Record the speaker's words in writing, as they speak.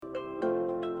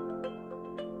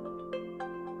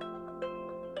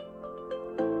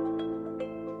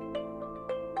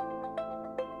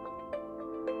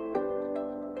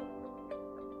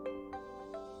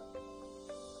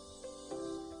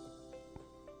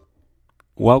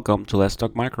Welcome to Let's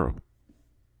Talk Micro.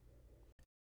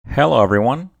 Hello,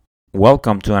 everyone.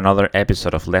 Welcome to another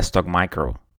episode of Let's Talk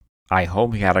Micro. I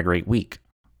hope you had a great week.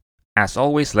 As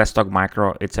always, Let's Talk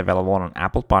Micro it's available on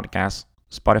Apple Podcasts,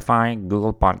 Spotify,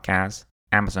 Google Podcasts,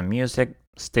 Amazon Music,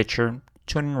 Stitcher,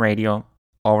 TuneIn Radio,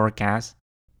 Overcast,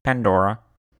 Pandora.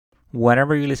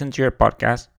 Whenever you listen to your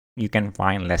podcast, you can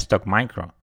find Let's Talk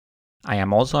Micro. I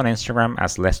am also on Instagram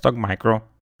as Let's Talk Micro,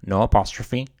 no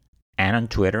apostrophe, and on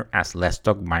Twitter as Let's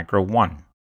Talk Micro 1.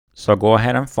 So go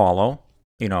ahead and follow,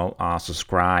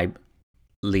 subscribe,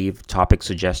 leave topic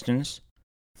suggestions,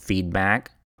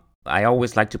 feedback. I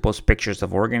always like to post pictures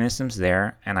of organisms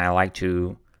there, and I like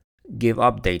to give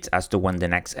updates as to when the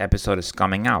next episode is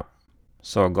coming out.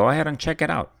 So go ahead and check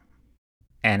it out.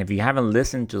 And if you haven't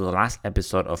listened to the last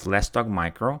episode of Let's Talk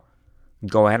Micro,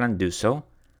 go ahead and do so.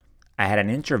 I had an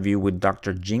interview with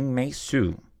Dr. Jingmei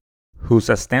Su, who's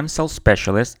a stem cell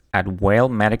specialist at Weill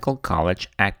Medical College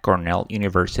at Cornell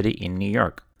University in New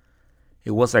York.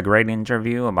 It was a great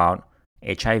interview about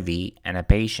HIV and a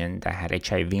patient that had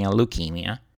HIV and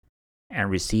leukemia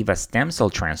and received a stem cell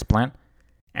transplant,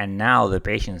 and now the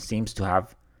patient seems to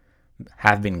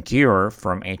have been cured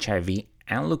from HIV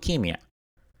and leukemia.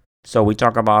 So we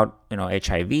talk about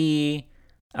HIV,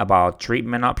 about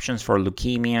treatment options for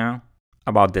leukemia,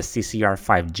 about the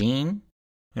CCR5 gene,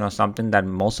 something that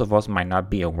most of us might not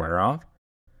be aware of.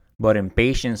 But in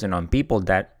patients and on people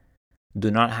that do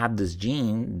not have this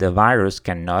gene, the virus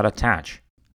cannot attach.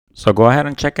 So go ahead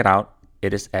and check it out.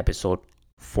 It is episode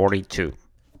 42.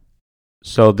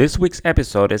 So this week's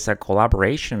episode is a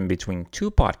collaboration between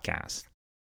two podcasts.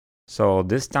 So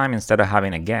this time, instead of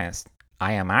having a guest,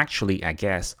 I am actually a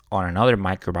guest on another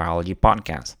microbiology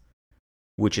podcast,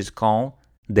 which is called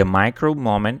The Microbe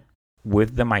Moment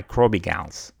with the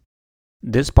Microbigals.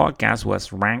 This podcast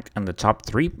was ranked in the top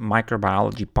 3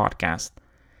 microbiology podcasts,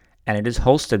 and it is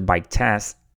hosted by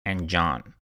Tess and John.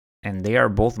 And they are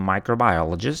both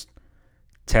microbiologists.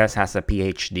 Tess has a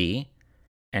PhD,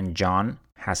 and John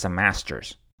has a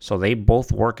master's. So they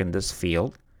both work in this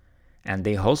field, and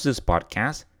they host this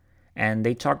podcast, and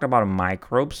they talk about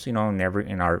microbes, in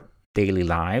our daily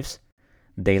lives.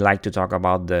 They like to talk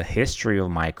about the history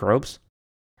of microbes,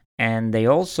 and they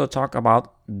also talk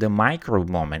about the microbe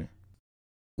moment,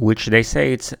 which they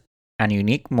say it's an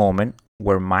unique moment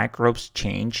where microbes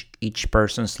change each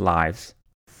person's lives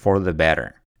for the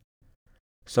better.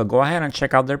 So go ahead and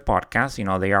check out their podcast.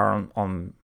 They are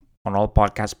on all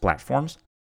podcast platforms,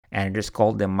 and it is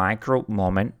called The Microbe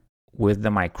Moment with the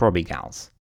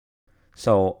Microbigals.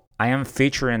 So I am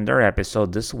featuring their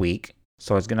episode this week.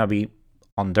 So it's going to be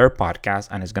on their podcast,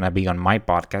 and it's going to be on my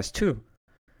podcast too.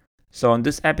 So in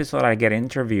this episode, I get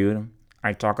interviewed.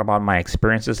 I talk about my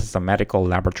experiences as a medical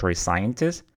laboratory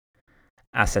scientist,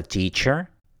 as a teacher,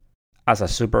 as a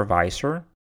supervisor,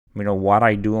 what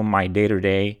I do in my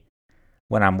day-to-day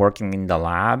when I'm working in the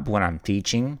lab, when I'm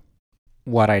teaching,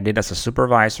 what I did as a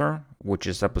supervisor, which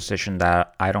is a position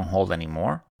that I don't hold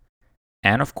anymore.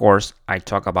 And of course, I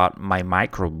talk about my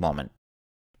microbe moment.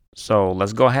 So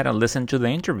let's go ahead and listen to the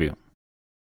interview.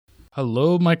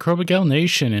 Hello, Microbigal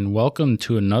Nation, and welcome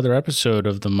to another episode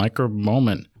of the Microbe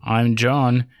Moment. I'm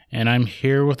John, and I'm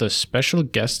here with a special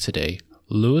guest today,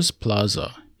 Luis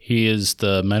Plaza. He is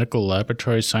the medical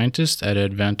laboratory scientist at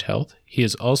Advent Health. He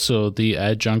is also the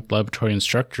adjunct laboratory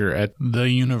instructor at the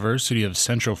University of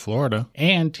Central Florida,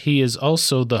 and he is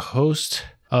also the host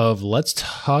of Let's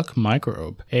Talk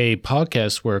Microbe, a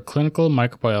podcast where clinical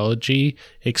microbiology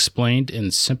explained in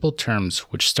simple terms,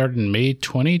 which started in May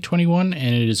 2021,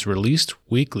 and it is released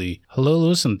weekly. Hello,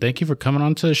 Lewis, and thank you for coming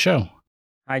on to the show.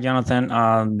 Hi, Jonathan.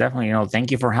 Definitely,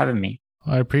 thank you for having me.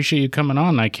 I appreciate you coming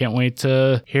on. I can't wait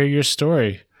to hear your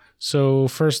story. So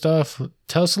first off,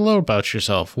 tell us a little about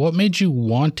yourself. What made you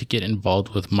want to get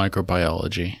involved with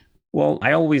microbiology? Well,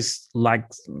 I always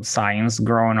liked science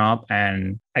growing up,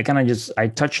 and I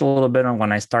touched a little bit on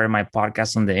when I started my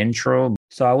podcast on the intro.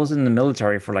 So I was in the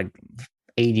military for like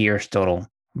 8 years total.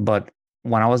 But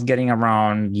when I was getting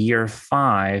around year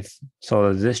 5,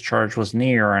 so the discharge was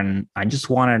near, and I just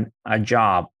wanted a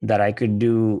job that I could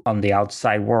do on the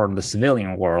outside world, the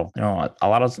civilian world.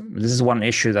 This is one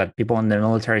issue that people in the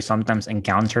military sometimes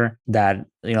encounter, that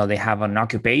they have an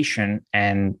occupation,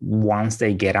 and once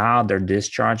they get out, their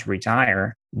discharge,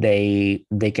 retire, they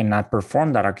cannot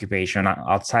perform that occupation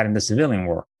outside in the civilian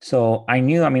world. So I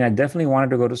definitely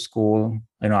wanted to go to school.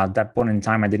 At that point in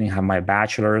time, I didn't have my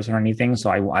bachelor's or anything,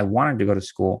 so I wanted to go to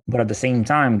school. But at the same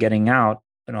time, getting out,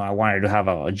 I wanted to have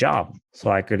a job so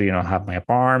I could, have my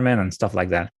apartment and stuff like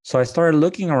that. So I started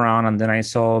looking around, and then I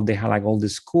saw they had like all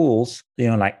these schools,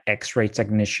 like X-ray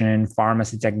technician,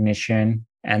 pharmacy technician,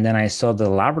 And then I saw the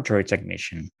laboratory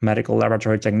technician, medical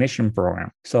laboratory technician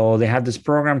program. So they had this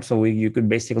program, so you could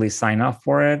basically sign up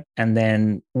for it. And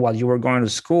then while you were going to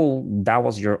school, that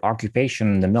was your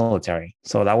occupation in the military.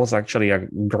 So that was actually a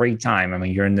great time. I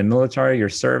mean, you're in the military, you're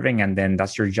serving, and then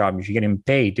that's your job. You're getting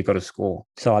paid to go to school.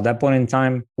 So at that point in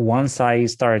time, once I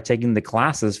started taking the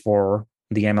classes for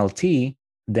the MLT,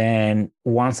 then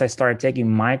once I started taking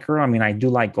micro, I mean, I do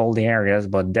like all the areas,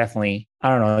 but definitely, I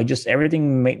don't know, it just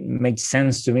everything made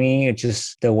sense to me. It's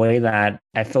just the way that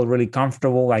I felt really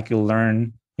comfortable. I could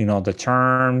learn, the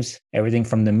terms, everything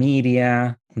from the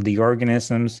media, the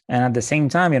organisms. And at the same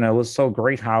time, it was so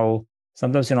great how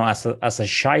sometimes, as a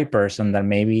shy person that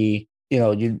maybe,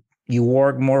 you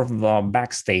work more of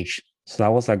backstage. So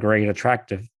that was a great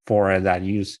attractive for it that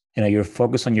you're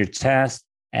focused on your test,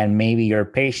 and maybe your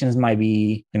patients might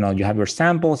be, you have your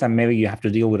samples and maybe you have to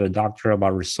deal with a doctor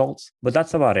about results, but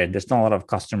that's about it. There's not a lot of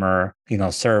customer,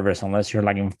 service unless you're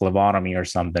like in phlebotomy or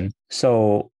something.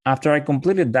 So after I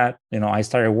completed that, I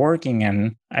started working,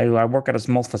 and I work at a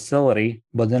small facility,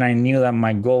 but then I knew that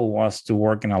my goal was to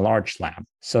work in a large lab.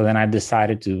 So then I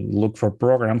decided to look for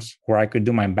programs where I could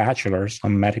do my bachelor's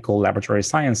on medical laboratory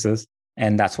sciences.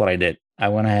 And that's what I did. I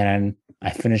went ahead and I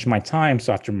finished my time.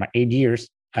 So after my 8 years,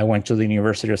 I went to the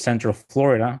University of Central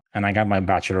Florida and I got my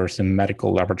bachelor's in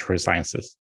medical laboratory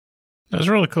sciences. That's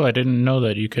really cool. I didn't know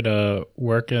that you could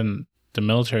work in the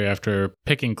military after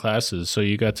picking classes. So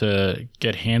you got to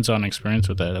get hands-on experience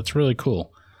with that. That's really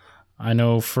cool. I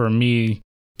know for me,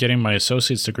 getting my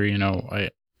associate's degree, I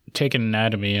take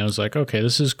anatomy. I was like, okay,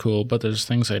 this is cool, but there's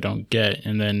things I don't get.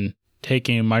 And then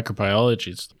taking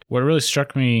microbiology, what really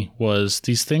struck me was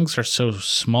these things are so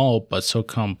small but so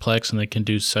complex, and they can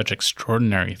do such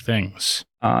extraordinary things.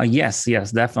 Yes,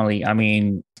 definitely. I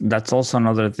mean, that's also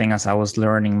another thing as I was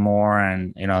learning more,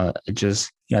 and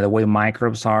just the way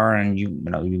microbes are, and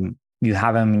you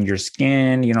have them in your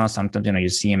skin. Sometimes you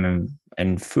see them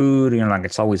in food. Like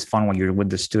it's always fun when you're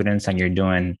with the students and you're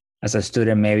doing, as a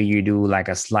student, maybe you do like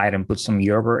a slide and put some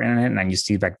yogurt in it, and you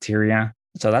see bacteria.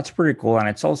 So that's pretty cool. And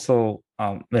it's also,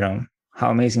 how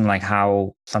amazing, like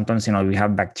how sometimes, we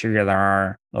have bacteria that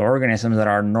are organisms that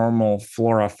are normal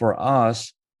flora for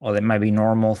us, or they might be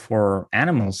normal for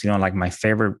animals, like my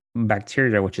favorite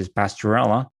bacteria, which is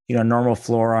Pasteurella, normal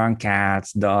flora on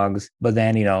cats, dogs. But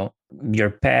then, your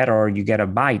pet or you get a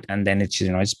bite and then it's,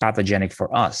 it's pathogenic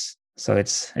for us. So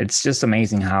it's just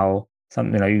amazing how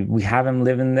we have them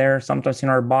living there sometimes in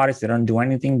our bodies. They don't do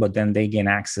anything, but then they gain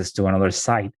access to another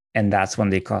site. And that's when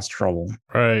they cause trouble.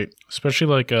 Right. Especially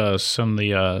like some of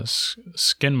the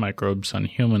skin microbes on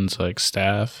humans, like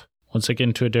staph. Once they get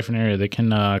into a different area, they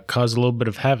can cause a little bit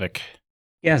of havoc.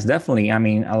 Yes, definitely. I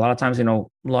mean, a lot of times, a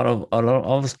lot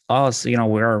of us, we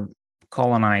are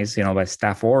colonized, by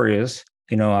Staph aureus.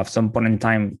 At some point in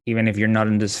time, even if you're not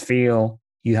in this field,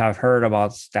 you have heard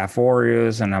about Staph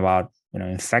aureus and about,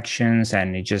 infections,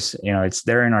 and it just, it's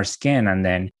there in our skin, and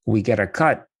then we get a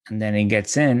cut, and then it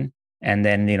gets in. And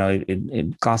then,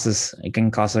 it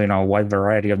can cause, a wide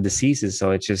variety of diseases.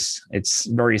 So it's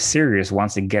very serious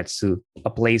once it gets to a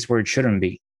place where it shouldn't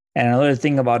be. And another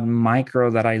thing about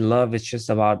micro that I love is just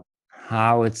about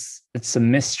how it's a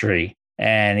mystery.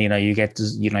 And, you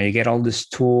get all these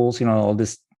tools, all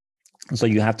this. So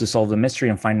you have to solve the mystery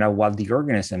and find out what the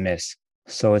organism is.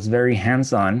 So it's very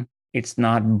hands-on. It's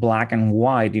not black and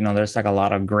white. There's like a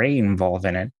lot of gray involved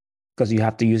in it, because you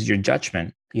have to use your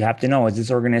judgment. You have to know, is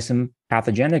this organism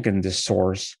pathogenic in this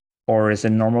source, or is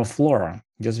it normal flora?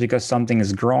 Just because something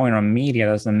is growing on media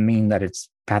doesn't mean that it's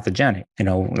pathogenic.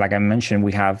 Like I mentioned,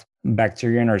 we have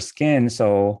bacteria in our skin.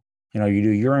 So, you do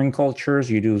urine cultures,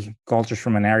 you do cultures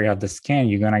from an area of the skin,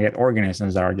 you're going to get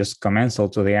organisms that are just commensal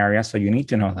to the area. So you need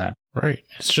to know that. Right.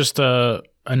 It's just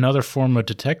another form of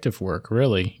detective work,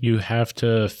 really. You have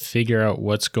to figure out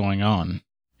what's going on.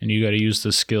 And you got to use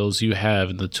the skills you have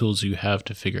and the tools you have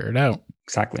to figure it out.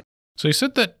 Exactly. So you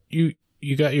said that you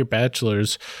got your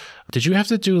bachelor's. Did you have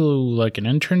to do like an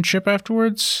internship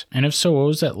afterwards? And if so, what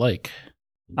was that like?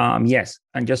 Yes.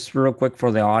 And just real quick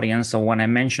for the audience. So when I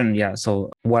mentioned, so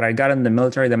what I got in the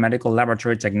military, the medical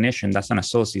laboratory technician, that's an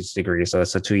associate's degree. So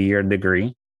it's a 2-year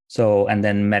degree. So, and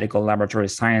then medical laboratory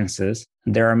sciences,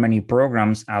 there are many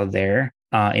programs out there.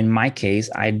 In my case,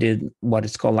 I did what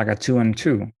is called like a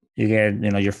 2-and-2. You get,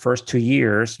 your first 2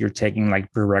 years, you're taking like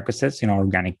prerequisites,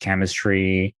 organic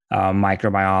chemistry,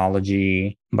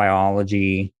 microbiology,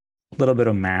 biology, a little bit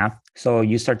of math. So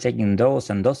you start taking those,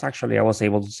 and those actually I was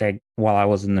able to take while I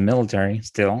was in the military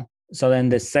still. So then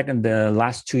the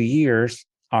last 2 years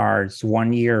are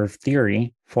 1 year of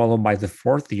theory, followed by the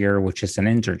 4th year, which is an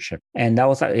internship. And that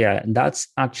was, that's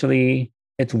actually,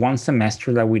 it's one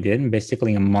semester that we did,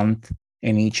 basically a month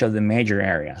in each of the major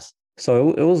areas.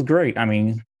 So it was great. I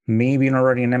mean, me being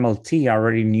already an MLT, I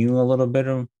already knew a little bit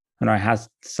of, I had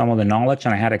some of the knowledge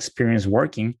and I had experience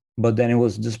working. But then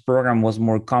this program was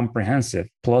more comprehensive.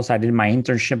 Plus, I did my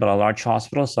internship at a large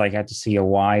hospital. So I had to see a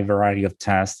wide variety of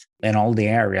tests in all the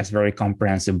areas, very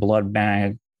comprehensive: blood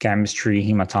bank, chemistry,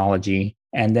 hematology.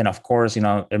 And then, of course, in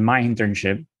my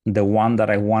internship, the one that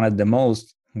I wanted the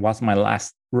most was my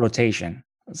last rotation.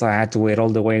 So I had to wait all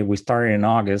the way. We started in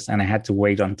August and I had to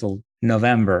wait until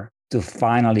November to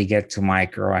finally get to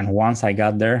micro. And once I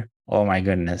got there, oh my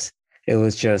goodness, it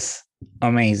was just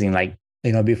amazing. Like,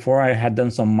 before I had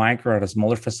done some micro at a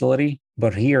smaller facility,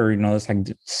 but here, it's like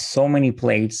so many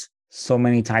plates, so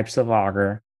many types of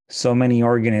agar, so many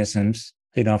organisms,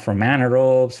 from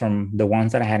anaerobes, from the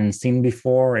ones that I hadn't seen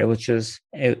before. It was just,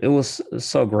 it was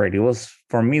so great. It was,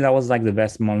 for me, that was like the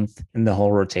best month in the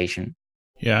whole rotation.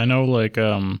 Yeah, I know, like,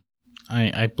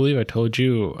 I believe I told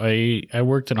you, I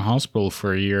worked in a hospital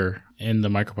for a year in the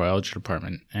microbiology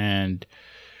department. And,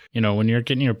 when you're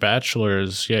getting your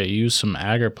bachelor's, yeah, you use some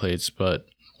agar plates, but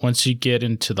once you get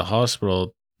into the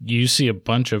hospital, you see a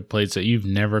bunch of plates that you've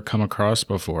never come across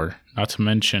before, not to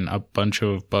mention a bunch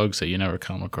of bugs that you never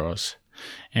come across.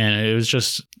 And it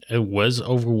was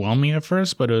overwhelming at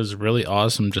first, but it was really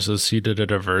awesome just to see the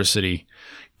diversity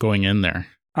going in there.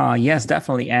 Yes,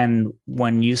 definitely. And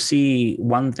when you see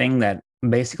one thing that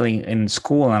basically in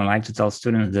school, and I like to tell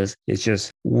students this, it's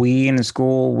just we in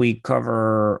school, we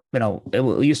cover,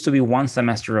 it used to be one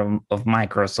semester of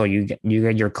micro. So you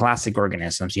get your classic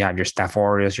organisms. You have your Staph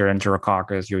aureus, your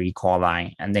Enterococcus, your E.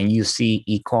 coli, and then you see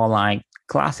E. coli,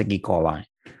 classic E. coli,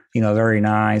 very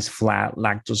nice, flat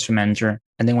lactose fermenter.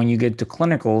 And then when you get to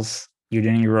clinicals, you're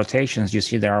doing your rotations, you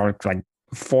see there are like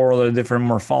 4 other different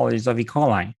morphologies of E.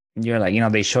 coli. You're like,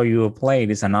 they show you a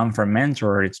plate, it's a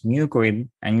non-fermenter, it's mucoid,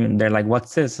 and they're like,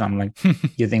 what's this? I'm like,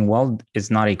 you think, well, it's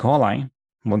not E. coli.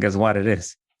 Well, guess what it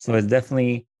is? So it's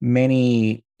definitely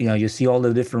many, you see all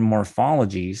the different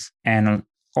morphologies. And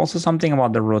also something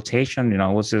about the rotation,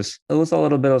 it was a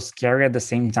little bit of scary at the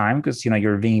same time because,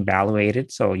 you're being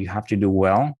evaluated. So you have to do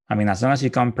well. I mean, as long as you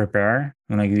come prepared,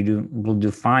 you'll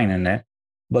do fine in it.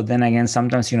 But then again,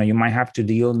 sometimes, you might have to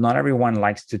deal, not everyone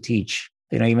likes to teach.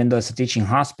 Even though it's a teaching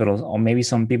hospital, or maybe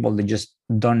some people, they just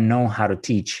don't know how to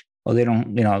teach, or they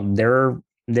don't,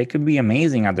 they could be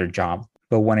amazing at their job.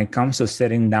 But when it comes to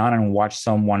sitting down and watch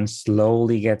someone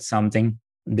slowly get something,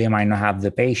 they might not have the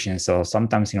patience. So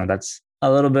sometimes, that's a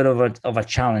little bit of a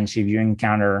challenge if you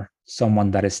encounter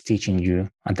someone that is teaching you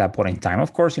at that point in time.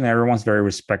 Of course, everyone's very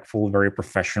respectful, very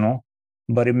professional,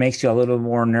 but it makes you a little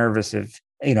more nervous if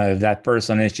that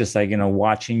person is just like,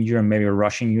 watching you and maybe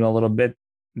rushing you a little bit,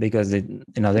 because they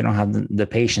don't have the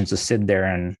patience to sit there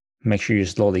and make sure you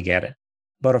slowly get it.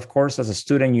 But of course, as a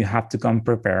student, you have to come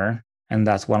prepared. And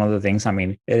that's one of the things. I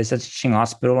mean, it is a teaching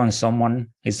hospital, and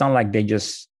it's not like they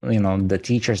just, the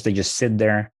teachers, they just sit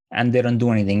there and they don't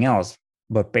do anything else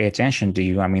but pay attention to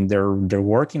you. I mean, they're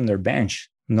working their bench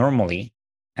normally,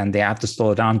 and they have to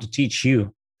slow down to teach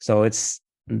you. So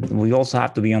we also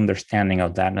have to be understanding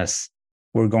of that as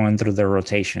we're going through the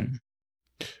rotation.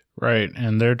 Right.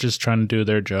 And they're just trying to do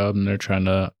their job, and they're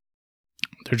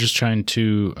just trying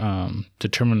to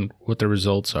determine what the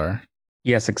results are.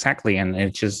 Yes, exactly. And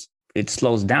it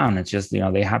slows down. It's just,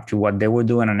 they have to, what they would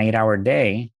do in an 8-hour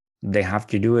day, they have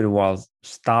to do it while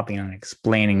stopping and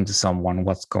explaining to someone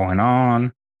what's going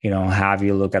on, have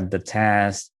you look at the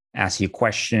test, ask you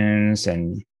questions.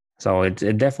 And so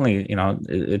it definitely,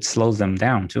 it slows them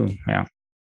down too. Yeah.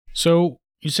 So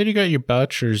you said you got your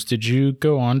bachelor's. Did you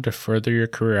go on to further your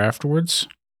career afterwards,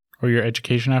 or your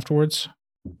education afterwards?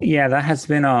 Yeah, that has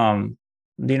been,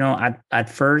 at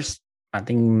first, I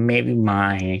think maybe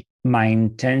my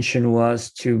intention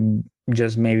was to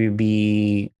just maybe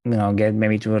be, get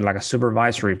maybe to like a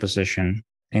supervisory position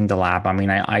in the lab. I mean,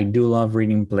 I do love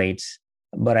reading plates,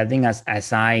 but I think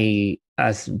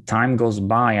as time goes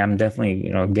by, I'm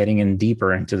definitely, getting in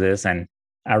deeper into this, and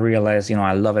I realize,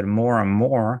 I love it more and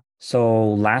more.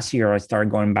 So last year I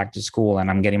started going back to school, and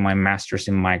I'm getting my master's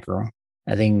in micro.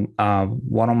 I think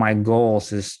one of my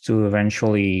goals is to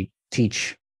eventually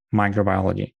teach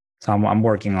microbiology. So I'm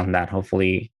working on that.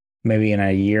 Hopefully, maybe in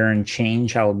a year and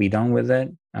change, I will be done with it.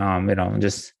 I'm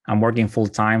working full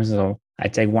time, so I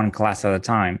take one class at a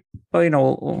time. But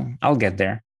I'll get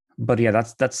there. But yeah,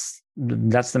 that's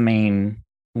the main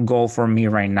goal for me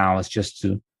right now, is just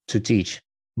to teach.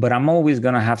 But I'm always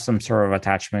gonna have some sort of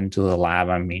attachment to the lab.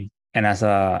 I mean, and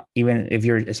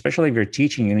especially if you're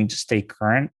teaching, you need to stay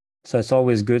current. So it's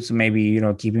always good to maybe,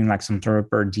 keeping like some sort of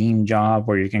per diem job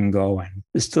where you can go and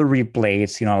still read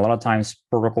plates. A lot of times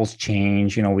protocols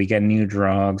change, we get new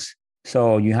drugs.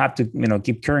 So you have to,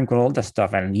 keep current with all that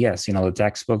stuff. And yes, the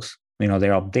textbooks, they're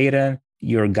updated,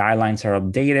 your guidelines are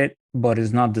updated, but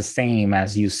it's not the same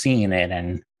as you seeing it.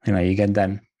 And, you get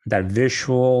that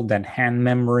visual, that hand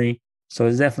memory. So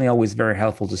it's definitely always very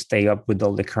helpful to stay up with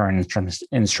all the current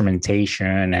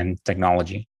instrumentation and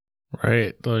technology.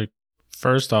 Right. Like,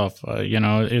 first off,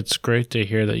 it's great to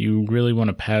hear that you really want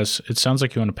to pass. It sounds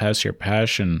like you want to pass your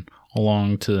passion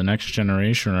along to the next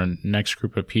generation or next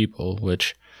group of people,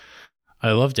 which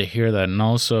I love to hear that. And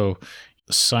also,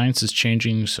 science is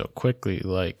changing so quickly.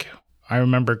 Like, I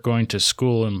remember going to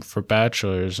school and for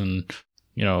bachelor's, and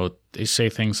they say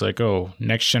things like, "Oh,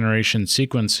 next generation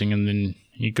sequencing," and then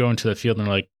you go into the field and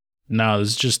they're like, "No, this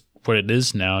is just what it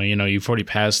is now." You've already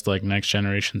passed like next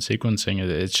generation sequencing.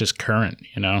 It's just current.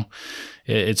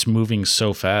 It's moving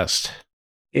so fast.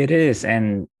 It is,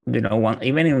 and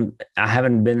I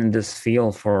haven't been in this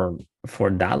field for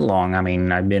that long. I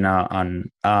mean, I've been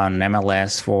on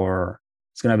MLS for,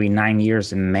 it's going to be 9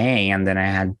 years in May, and then I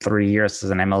had 3 years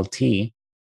as an MLT,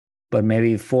 but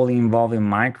maybe fully involved in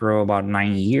micro about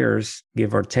 9 years,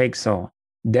 give or take. So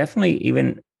definitely,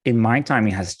 even in my time,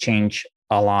 it has changed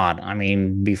a lot. I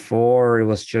mean, before it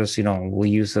was just, we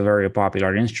use a very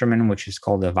popular instrument, which is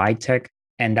called the Vitek.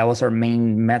 And that was our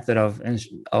main method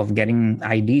of getting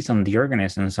IDs on the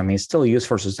organisms. I mean, it's still used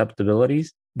for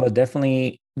susceptibilities, but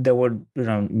definitely there would,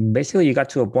 basically you got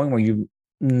to a point where you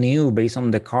knew based on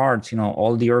the cards,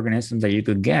 all the organisms that you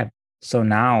could get. So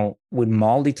now with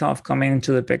MALDI-TOF coming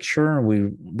into the picture,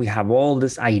 we have all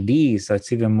this IDs. So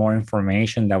it's even more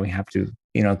information that we have to,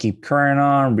 keep current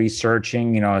on,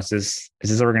 researching, is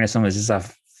this organism, is this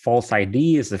a false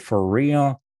ID? Is it for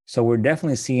real? So we're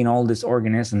definitely seeing all these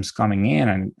organisms coming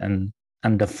in,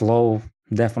 and the flow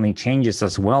definitely changes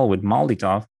as well with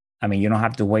MALDI-TOF. I mean, you don't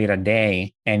have to wait a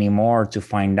day anymore to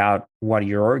find out what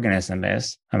your organism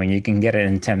is. I mean, you can get it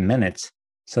in 10 minutes.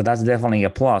 So that's definitely a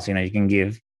plus. You can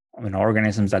give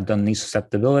organisms that don't need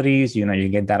susceptibilities, you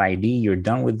get that ID, you're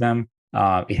done with them.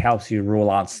 It helps you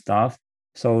rule out stuff.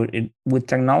 So with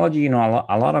technology, a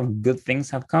lot of good things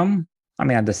have come. I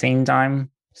mean, at the same time,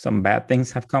 some bad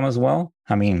things have come as well.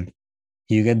 I mean,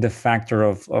 you get the factor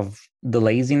of the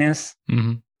laziness.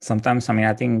 Mm-hmm. Sometimes, I mean,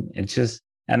 I think it's just,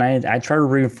 and I try to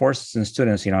reinforce this in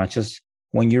students, it's just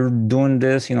when you're doing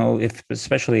this,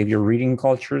 especially if you're reading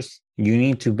cultures, you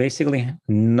need to basically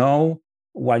know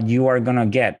what you are going to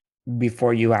get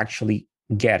before you actually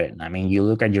get it. I mean, you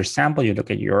look at your sample, you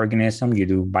look at your organism, you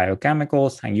do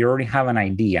biochemicals, and you already have an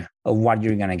idea of what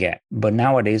you're going to get. But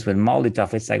nowadays with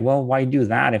MALDI-TOF, it's like, well, why do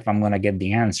that if I'm going to get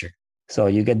the answer? So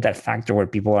you get that factor where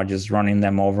people are just running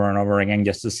them over and over again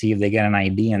just to see if they get an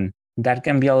ID. And that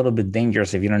can be a little bit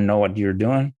dangerous if you don't know what you're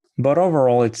doing. But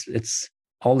overall, it's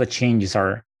all the changes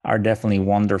are definitely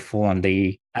wonderful. And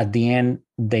at the end,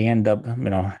 they end up,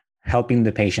 helping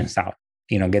the patients out.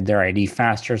 Get their ID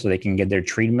faster so they can get their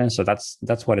treatment. So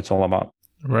that's what it's all about.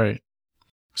 Right.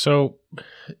 So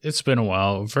it's been a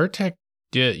while. Vertek,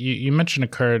 yeah, you mentioned a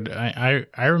card. I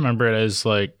remember it as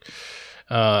like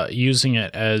using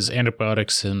it as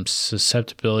antibiotics and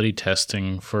susceptibility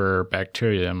testing for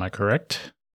bacteria. Am I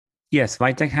correct? Yes,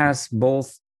 Vitek has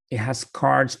both. It has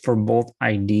cards for both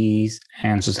IDs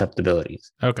and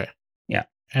susceptibilities. Okay. Yeah.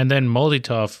 And then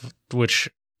MALDI-TOF, which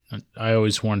I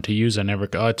always wanted to use, I never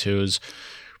got to, is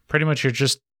pretty much you're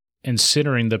just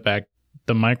incinerating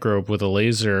the microbe with a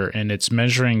laser, and it's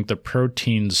measuring the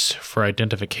proteins for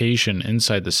identification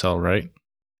inside the cell, right?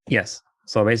 Yes.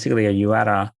 So basically, you add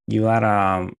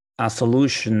a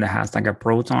solution that has like a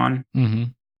proton mm-hmm.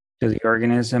 to the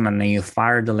organism, and then you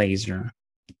fire the laser,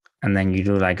 and then you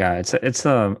do like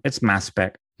it's mass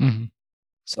spec. Mm-hmm.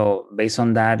 So based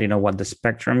on that, what the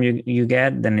spectrum you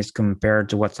get, then it's compared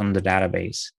to what's on the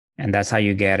database. And that's how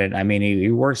you get it. I mean,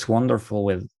 it works wonderful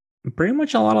with pretty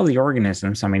much a lot of the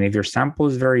organisms. I mean, if your sample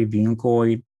is very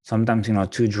buncoid, sometimes,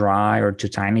 too dry or too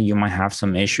tiny, you might have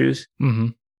some issues. Mm-hmm.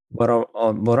 But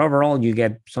overall, you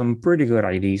get some pretty good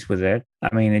IDs with it.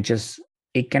 I mean,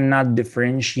 it cannot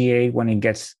differentiate when it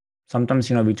gets sometimes,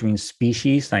 between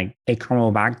species like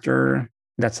Achromobacter.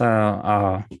 That's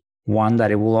a one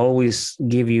that it will always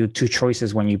give you two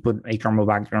choices when you put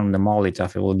Achromobacter on the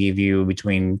MALDI-TOF. It will give you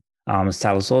between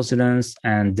Staphylococcus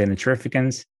and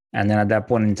denitrificans. And then at that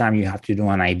point in time, you have to do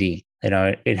an ID.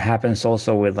 It happens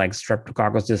also with like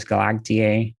Streptococcus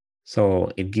dysgalactiae.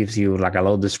 So it gives you like a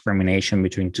low discrimination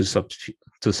between two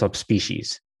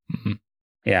subspecies. Mm-hmm.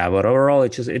 Yeah, but overall,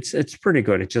 it's pretty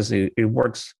good. It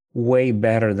works way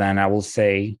better than, I will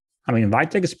say. I mean,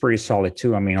 Vitek is pretty solid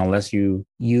too. I mean, unless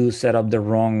you set up the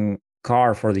wrong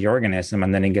car for the organism,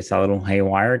 and then it gets a little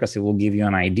haywire because it will give you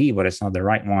an ID, but it's not the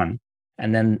right one.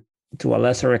 And then to a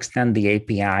lesser extent the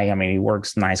API. I mean, it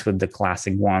works nice with the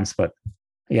classic ones, but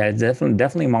yeah, it's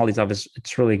definitely Molotov is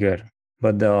it's really good.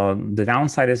 But the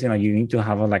downside is, you need to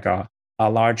have a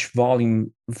large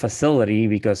volume facility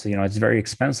because it's very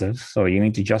expensive. So you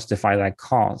need to justify that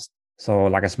cost. So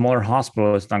like a smaller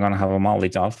hospital is not going to have a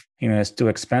Molotov. It's too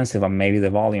expensive, and maybe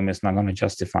the volume is not going to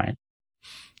justify it.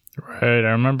 Right.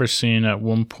 I remember seeing at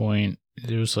one point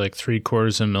it was like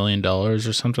 $750,000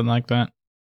 or something like that.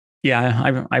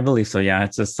 Yeah, I believe so. Yeah,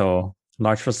 it's just so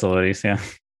large facilities. Yeah.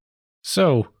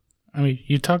 So, I mean,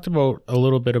 you talked about a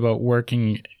little bit about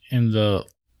working in the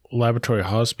laboratory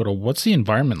hospital. What's the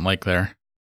environment like there?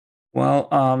 Well,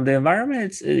 the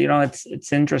environment,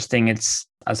 it's interesting. It's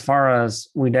as far as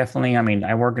we definitely. I mean,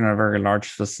 I work in a very large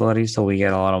facility, so we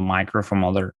get a lot of micro from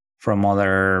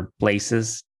other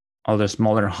places, other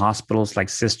smaller hospitals like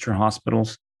sister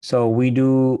hospitals. So we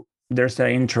do. There's that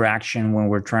interaction when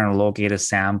we're trying to locate a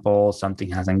sample, something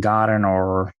hasn't gotten,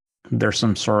 or there's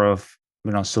some sort of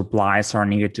supplies are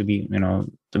needed to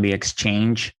be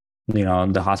exchanged.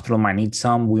 The hospital might need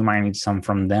some, we might need some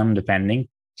from them, depending.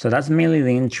 So that's mainly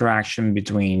the interaction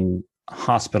between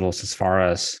hospitals as far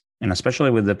as,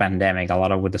 especially with the pandemic, a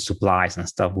lot of with the supplies and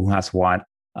stuff, who has what,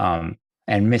 and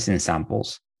missing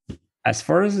samples. As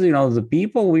far as, the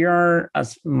people, we are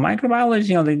as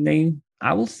microbiologists,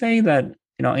 I will say that,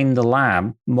 in the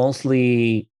lab,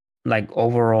 mostly like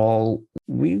overall,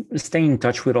 we stay in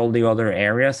touch with all the other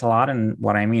areas a lot. And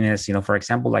what I mean is, for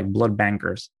example, like blood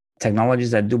bankers,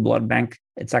 technologies that do blood bank,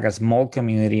 it's like a small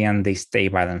community and they stay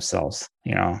by themselves.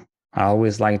 I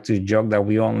always like to joke that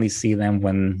we only see them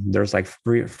when there's like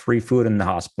free food in the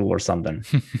hospital or something.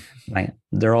 Like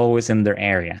they're always in their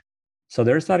area. So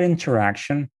there's that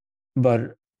interaction,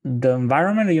 but the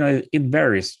environment, it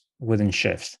varies within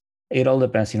shifts. It all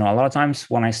depends. A lot of times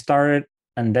when I started,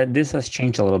 and that this has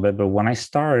changed a little bit, but when I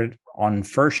started on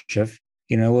first shift,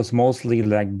 it was mostly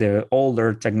like the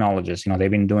older technologists. They've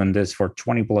been doing this for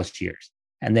 20 plus years.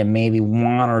 And then maybe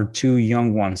one or two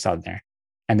young ones out there.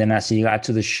 And then as you got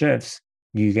to the shifts,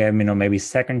 you get, maybe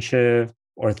second shift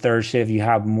or third shift, you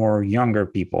have more younger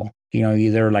people,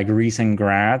 either like recent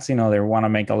grads, they want to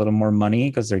make a little more money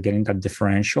because they're getting that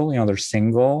differential, they're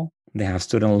single, they have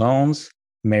student loans,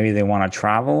 maybe they want to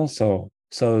travel. So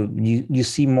you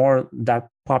see more that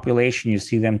population, you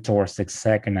see them towards the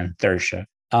second and third shift.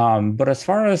 But as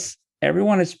far as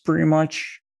everyone is pretty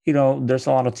much, there's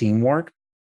a lot of teamwork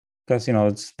because,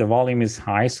 it's the volume is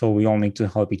high. So we all need to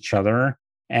help each other.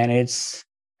 And it's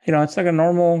like a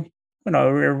normal,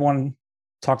 everyone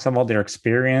talks about their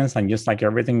experience and just like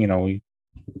everything, we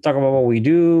talk about what we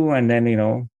do. And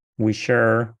then, we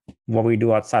share what we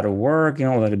do outside of work,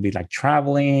 let it be like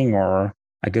traveling or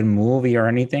a good movie or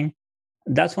anything.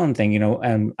 That's one thing,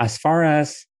 and as far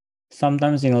as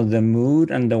sometimes, the mood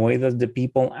and the way that the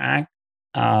people act,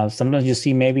 sometimes you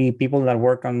see maybe people that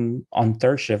work on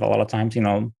third shift, a lot of times,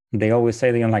 they always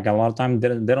say they like a lot of times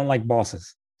they don't like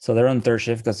bosses. So they're on third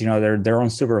shift because, they're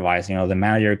unsupervised. The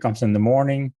manager comes in the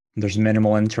morning, there's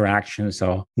minimal interaction.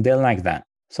 So they like that.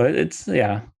 So it's,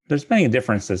 yeah, there's many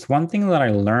differences. One thing that I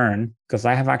learned, because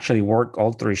I have actually worked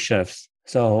all three shifts.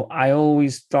 So I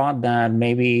always thought that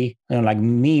maybe, like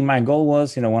me, my goal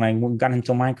was, when I got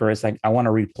into micro, it's like, I want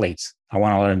to read plates. I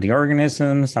want to learn the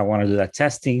organisms. I want to do that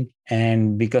testing.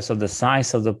 And because of the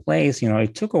size of the place,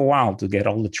 it took a while to get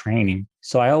all the training.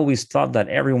 So I always thought that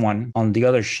everyone on the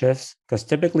other shifts, because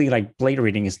typically like plate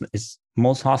reading is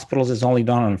most hospitals is only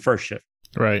done on first shift.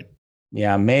 Right.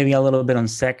 Yeah, maybe a little bit on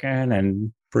second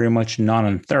and pretty much none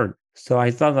on third. So I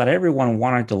thought that everyone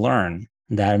wanted to learn,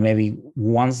 that maybe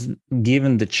once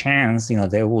given the chance,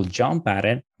 they will jump at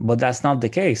it. But that's not the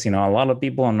case. A lot of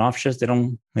people on off shifts, they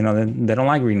don't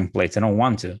like reading plates. They don't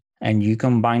want to. And you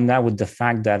combine that with the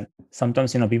fact that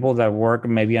sometimes, people that work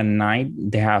maybe at night,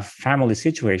 they have family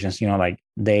situations, like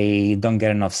they don't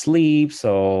get enough sleep.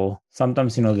 So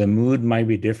sometimes, the mood might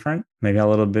be different, maybe a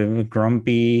little bit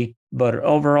grumpy, but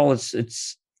overall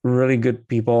it's really good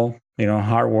people,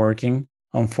 hardworking.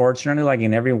 Unfortunately, like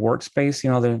in every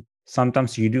workspace,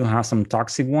 sometimes you do have some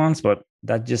toxic ones, but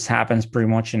that just happens pretty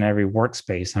much in every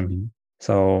workspace. I mean,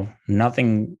 so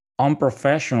nothing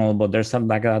unprofessional, but there's some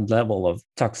like a level of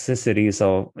toxicity.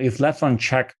 So if left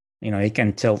unchecked, it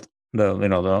can tilt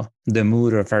the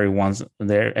mood of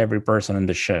every person in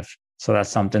the shift. So that's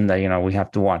something that, we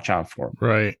have to watch out for.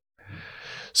 Right.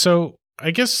 So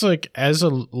I guess like as a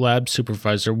lab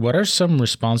supervisor, what are some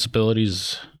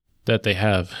responsibilities that they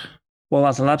have? Well,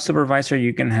 as a lab supervisor,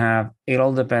 you can have, it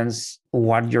all depends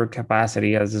what your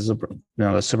capacity as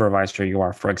the supervisor you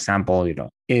are. For example,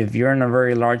 if you're in a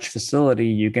very large facility,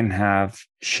 you can have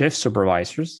shift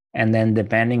supervisors. And then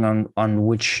depending on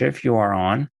which shift you are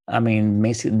on, I mean,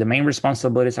 the main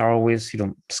responsibilities are always,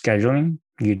 scheduling.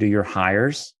 You do your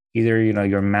hires, either,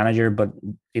 your manager, but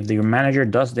if your manager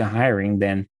does the hiring,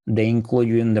 then they include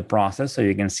you in the process so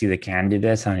you can see the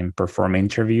candidates and perform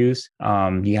interviews.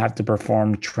 You have to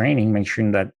perform training, make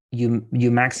sure that you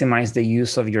maximize the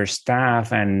use of your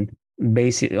staff and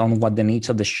base it on what the needs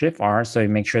of the shift are. So you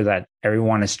make sure that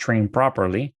everyone is trained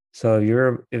properly. So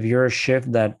if you're a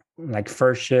shift that, like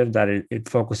first shift, that it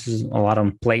focuses a lot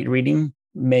on plate reading,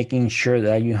 making sure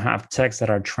that you have techs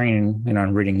that are trained,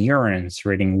 reading urines,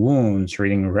 reading wounds,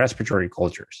 reading respiratory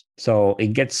cultures. So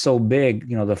it gets so big,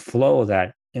 the flow,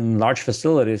 that in large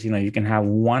facilities, you can have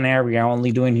one area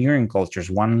only doing urine cultures,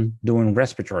 one doing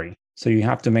respiratory. So you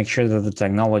have to make sure that the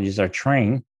technologies are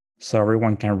trained so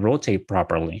everyone can rotate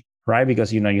properly, right?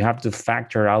 Because, you have to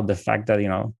factor out the fact that,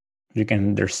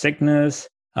 there's sickness,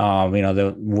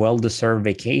 the well-deserved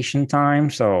vacation time.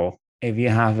 So if you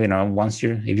have,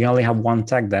 if you only have one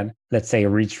tech that, let's say,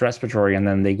 reads respiratory and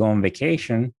then they go on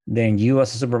vacation, then you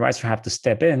as a supervisor have to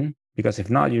step in, because if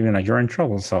not, you're in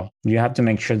trouble. So you have to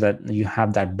make sure that you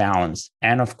have that balance.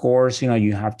 And of course,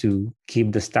 you have to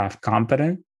keep the staff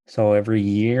competent. So every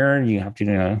year you have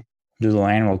to, do the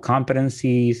annual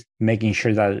competencies, making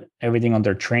sure that everything on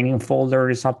their training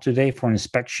folder is up to date for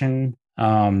inspection.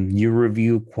 You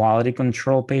review quality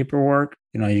control paperwork.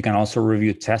 You can also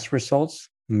review test results,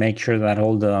 make sure that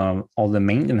all the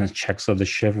maintenance checks of the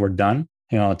shift were done.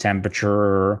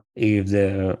 Temperature, if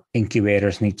the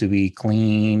incubators need to be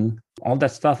clean, all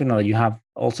that stuff. You have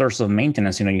all sorts of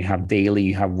maintenance. You have daily,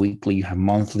 you have weekly, you have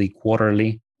monthly,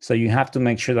 quarterly. So you have to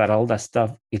make sure that all that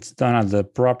stuff, it's done at the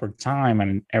proper time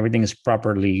and everything is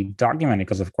properly documented,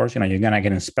 because of course, you're going to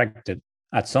get inspected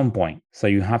at some point. So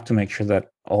you have to make sure that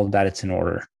all that it's in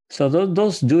order. So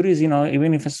those duties,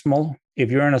 even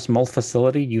if you're in a small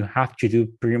facility, you have to do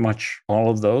pretty much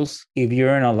all of those. If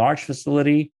you're in a large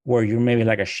facility where you're maybe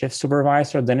like a shift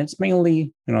supervisor, then it's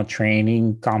mainly,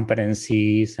 training,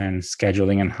 competencies, and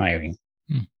scheduling and hiring.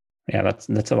 Yeah,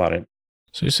 that's about it.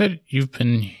 So you said you've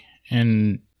been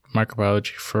in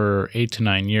microbiology for 8 to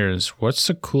 9 years. What's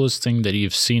the coolest thing that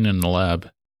you've seen in the lab?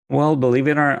 Well, believe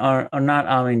it or not,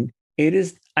 I mean, it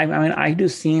is, I do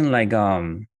seen like,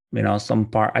 some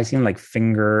part, I seen like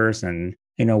fingers and,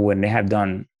 when they have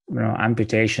done,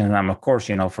 amputation, of course,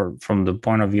 from the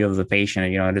point of view of the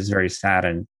patient, it is very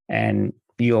sad. And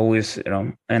you always,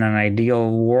 in an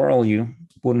ideal world, you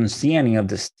wouldn't see any of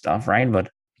this stuff, right?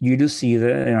 But you do see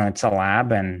that, it's a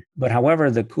lab. But however,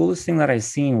 the coolest thing that I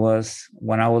seen was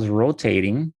when I was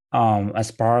rotating, as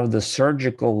part of the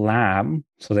surgical lab.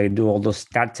 So they do all those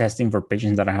stat testing for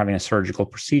patients that are having a surgical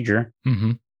procedure.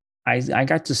 Mm-hmm. I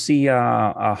got to see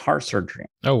a heart surgery.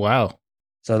 Oh, wow.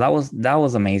 So that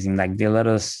was amazing. Like they let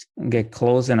us get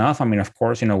close enough. I mean, of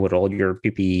course, with all your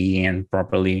PPE and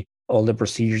properly all the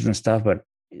procedures and stuff. But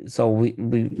so we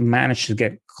managed to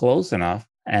get close enough.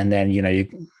 And then, you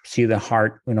see the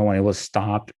heart, when it was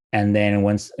stopped. And then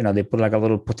once, they put like a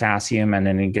little potassium and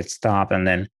then it gets stopped. And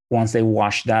then once they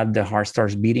wash that, the heart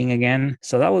starts beating again.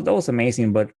 So that was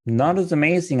amazing, but not as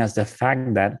amazing as the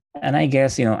fact that, and I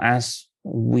guess, as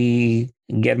we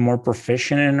get more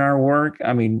proficient in our work,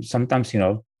 I mean, sometimes,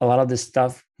 a lot of this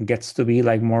stuff gets to be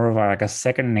like more of like a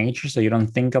second nature. So you don't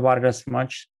think about it as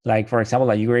much. Like, for example,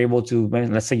 like you were able to,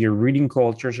 let's say you're reading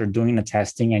cultures or doing a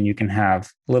testing and you can have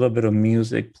a little bit of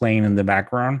music playing in the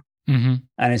background. Mm-hmm.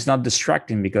 And it's not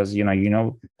distracting because,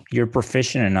 you're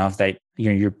proficient enough that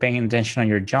you're paying attention on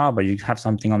your job, but you have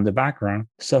something on the background.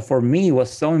 So for me, it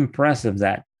was so impressive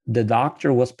that the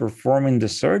doctor was performing the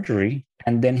surgery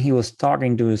and then he was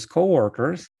talking to his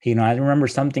coworkers. I remember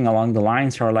something along the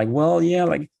lines are like, well, yeah,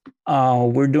 like,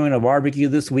 we're doing a barbecue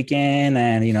this weekend.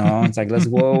 And, it's like, let's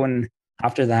go. And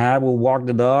after that, we'll walk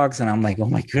the dogs. And I'm like, oh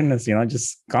my goodness,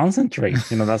 just concentrate.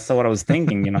 That's what I was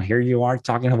thinking. Here you are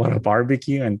talking about a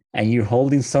barbecue and you're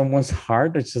holding someone's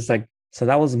heart. It's just like, so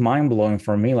that was mind blowing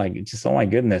for me. Like, it's just, oh my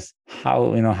goodness,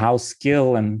 how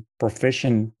skilled and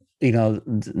proficient,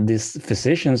 these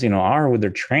physicians, are with their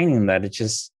training, that it's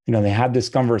just, they have this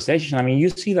conversation. I mean, you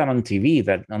see that on TV,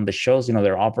 that on the shows,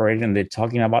 they're operating and they're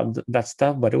talking about that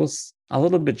stuff, but it was a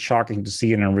little bit shocking to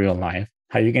see it in real life.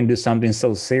 How you can do something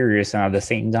so serious and at the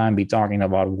same time be talking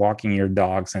about walking your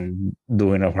dogs and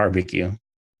doing a barbecue.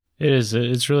 It is.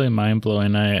 It's really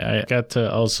mind-blowing. I got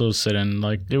to also sit in,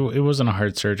 like, it wasn't a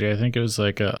heart surgery. I think it was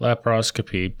like a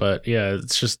laparoscopy. But yeah,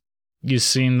 it's just, you've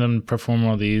seen them perform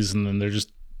all these and then they're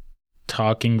just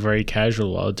talking very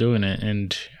casual while doing it.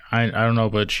 And I don't know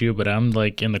about you, but I'm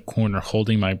like in the corner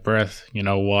holding my breath,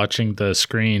 watching the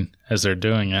screen as they're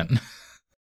doing it.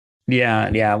 Yeah,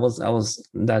 I was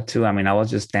that too. I mean, I was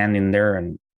just standing there,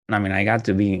 and I mean, I got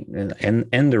to be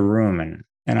in the room,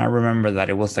 and I remember that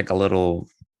it was like a little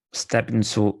step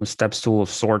stool of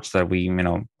sorts that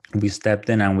we stepped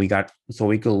in, and we got so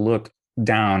we could look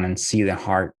down and see the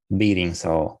heart beating.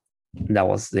 So that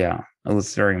was, yeah, it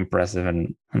was very impressive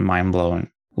and mind blowing.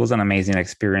 It was an amazing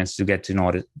experience to get to know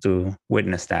it, to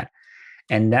witness that.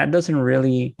 And that doesn't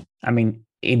really, I mean,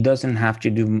 it doesn't have to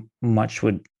do much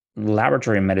with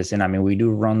laboratory medicine. I mean, we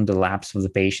do run the labs of the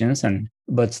patients,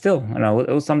 but still,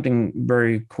 it was something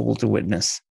very cool to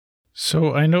witness.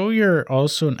 So I know you're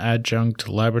also an adjunct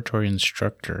laboratory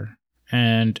instructor,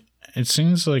 and it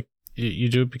seems like you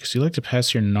do it because you like to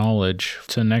pass your knowledge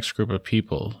to the next group of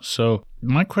people. So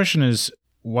my question is,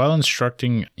 while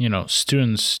instructing,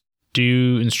 students, do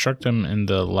you instruct them in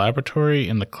the laboratory,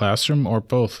 in the classroom, or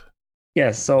both?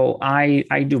 Yes, so I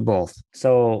do both.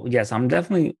 So yes, I'm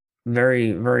definitely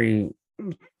very, very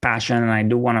passionate, and I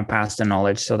do want to pass the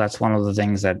knowledge. So that's one of the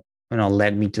things that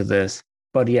led me to this.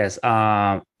 But yes,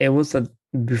 it was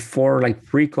before, like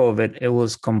pre-COVID, it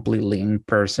was completely in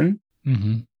person.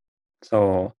 Mm-hmm.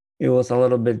 So it was a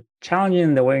little bit challenging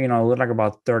in the way, it looked like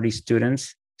about 30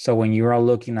 students. So when you are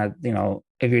looking at,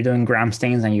 if you're doing gram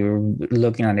stains and you're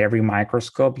looking at every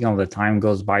microscope, the time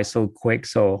goes by so quick.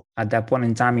 So at that point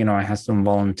in time, I had some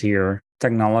volunteer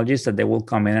technologists that they will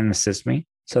come in and assist me.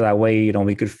 So that way,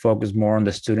 we could focus more on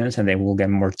the students and they will get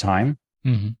more time.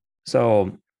 Mm-hmm.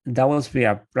 So that was,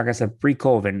 yeah, like I said,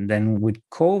 pre-COVID. Then with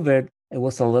COVID, it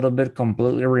was a little bit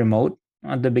completely remote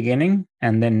at the beginning.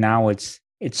 And then now it's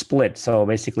split. So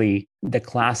basically the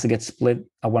class gets split.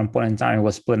 At one point in time, it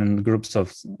was split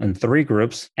in three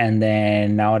groups. And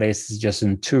then nowadays it's just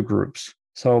in two groups.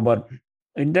 So, but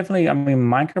it definitely, I mean,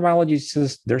 microbiology is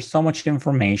just, there's so much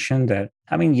information that,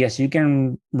 I mean, yes, you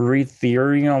can read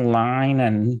theory online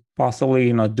and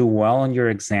possibly, do well on your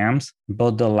exams,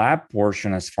 but the lab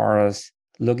portion, as far as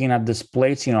looking at this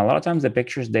plates, a lot of times the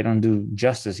pictures, they don't do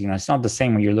justice. It's not the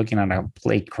same when you're looking at a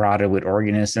plate crowded with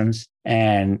organisms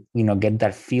and, get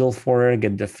that feel for it,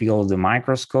 get the feel of the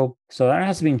microscope. So that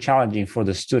has been challenging for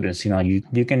the students.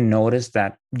 You can notice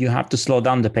that you have to slow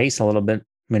down the pace a little bit,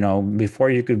 before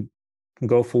you could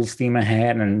go full steam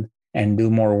ahead and do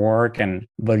more work.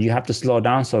 But you have to slow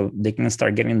down so they can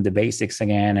start getting the basics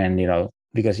again. And,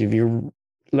 because if you're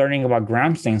learning about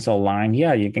gram stains online,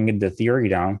 yeah, you can get the theory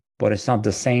down, but it's not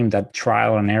the same, that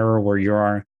trial and error where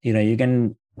you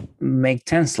can make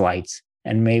 10 slides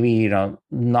and maybe,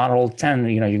 not all 10,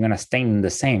 you're going to stain the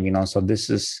same, so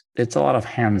it's a lot of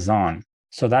hands-on.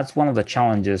 So that's one of the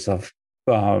challenges of,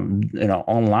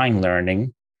 online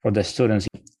learning for the students.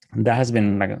 That has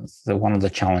been like one of the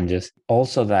challenges.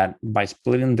 Also, that by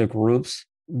splitting the groups,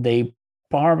 they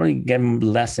probably get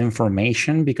less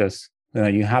information because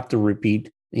you have to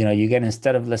repeat. You get,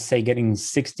 instead of, let's say, getting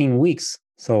 16 weeks,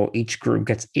 so each group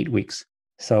gets 8 weeks.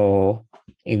 So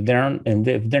if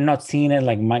they're not seeing it,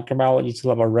 like microbiology, it's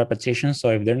all about repetition. So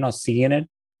if they're not seeing it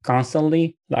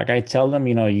constantly, like I tell them,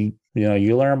 you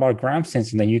learn about gram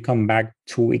stains and then you come back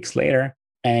 2 weeks later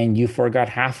and you forgot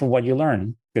half of what you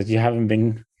learned because you haven't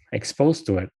been exposed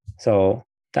to it. So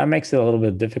that makes it a little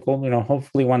bit difficult.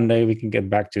 Hopefully one day we can get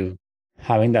back to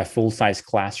having that full-size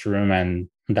classroom, and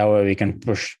that way we can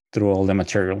push through all the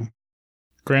material.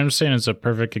 Gram stain is a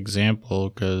perfect example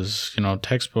because,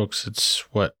 textbooks, it's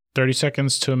 30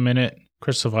 seconds to a minute,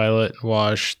 crystal violet,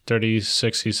 wash, 30,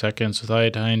 60 seconds with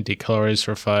iodine, decolorize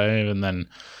for 5, and then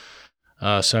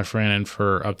safranin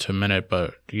for up to a minute.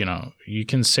 But, you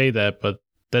can say that, but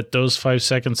that those 5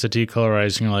 seconds of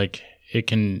decolorizing, like, it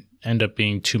can end up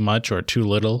being too much or too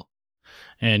little.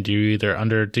 And you either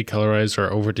under decolorize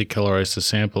or over decolorize the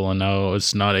sample, and now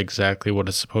it's not exactly what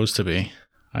it's supposed to be.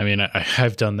 I mean,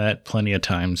 I've done that plenty of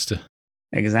times.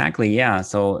 Exactly, yeah.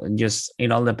 So just,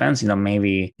 it all depends.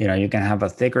 Maybe, you can have a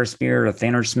thicker smear, a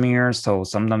thinner smear. So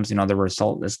sometimes, the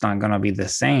result is not going to be the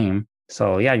same.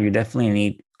 So yeah, you definitely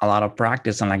need a lot of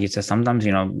practice. And like you said, sometimes,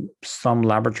 some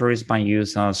laboratories might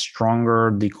use a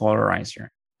stronger decolorizer,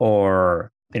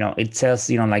 or it says,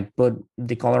 like put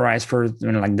decolorize for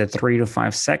like the 3 to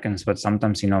 5 seconds, but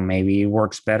sometimes, maybe it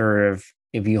works better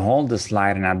if you hold the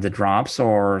slide and add the drops,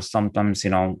 or sometimes,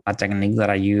 a technique that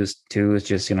I use too is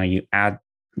just, you add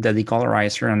the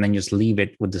decolorizer and then just leave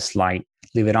it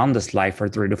on the slide for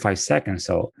 3 to 5 seconds.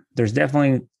 So there's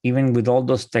definitely, even with all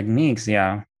those techniques,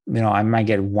 yeah, I might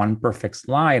get one perfect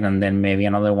slide and then maybe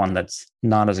another one that's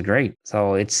not as great.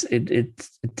 So it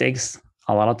takes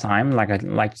a lot of time. Like I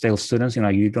like to tell students,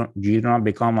 you don't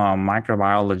become a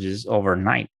microbiologist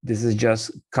overnight. This is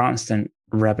just constant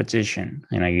repetition.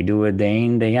 You do it day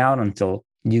in, day out until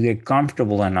you get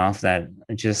comfortable enough that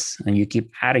and you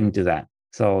keep adding to that.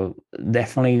 So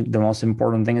definitely the most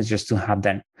important thing is just to have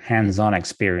that hands-on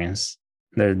experience.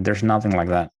 There's nothing like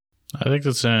that. I think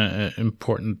that's an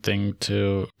important thing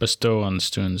to bestow on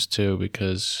students too,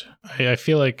 because I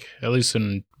feel like, at least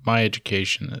in my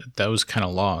education, that was kind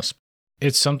of lost.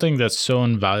 It's something that's so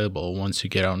invaluable once you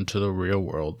get out into the real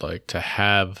world, like to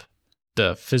have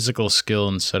the physical skill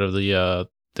instead of the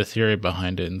theory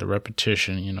behind it and the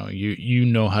repetition. You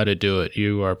know how to do it.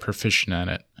 You are proficient at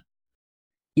it.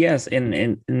 Yes,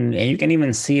 and you can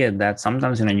even see it that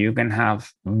sometimes you can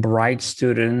have bright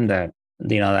student that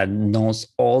knows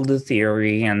all the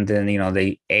theory, and then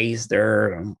they ace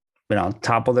their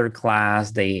top of their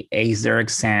class, they ace their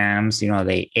exams,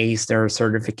 they ace their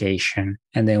certification,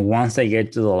 and then once they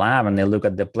get to the lab and they look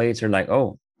at the plates, they're like,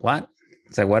 oh, what?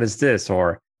 It's like, what is this?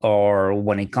 Or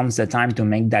when it comes to time to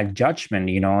make that judgment,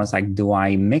 it's like, do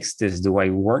I mix this? Do I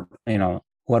work?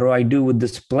 What do I do with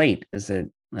this plate? Is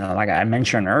it like I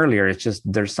mentioned earlier, it's just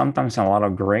there's sometimes a lot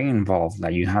of gray involved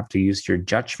that you have to use your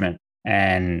judgment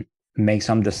and make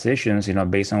some decisions,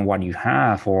 based on what you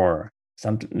have, or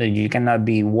something. You cannot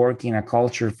be working a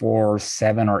culture for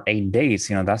 7 or 8 days.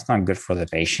 That's not good for the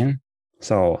patient.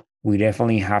 So we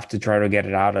definitely have to try to get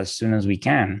it out as soon as we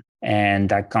can. And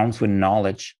that comes with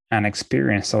knowledge and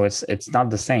experience. So it's not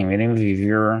the same. Even if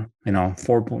you're,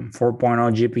 4.0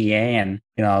 GPA and,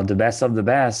 the best of the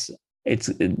best,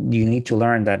 you need to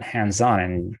learn that hands-on,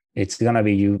 and it's gonna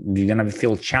be you're gonna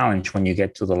feel challenged when you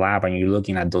get to the lab and you're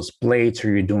looking at those plates or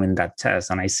you're doing that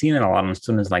test. And I've seen it a lot of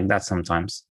students like that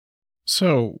sometimes.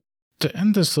 So to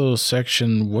end this little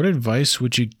section, what advice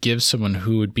would you give someone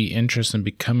who would be interested in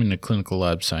becoming a clinical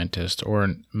lab scientist or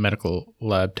a medical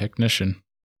lab technician?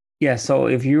 Yeah, so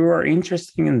if you are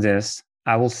interested in this,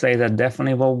 I will say that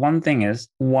definitely. Well, one thing is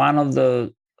one of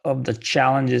the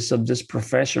challenges of this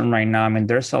profession right now. I mean,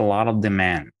 there's a lot of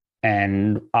demand,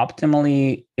 and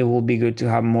optimally, it will be good to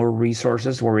have more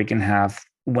resources where we can have,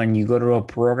 when you go to a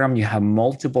program, you have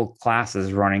multiple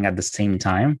classes running at the same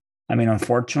time. I mean,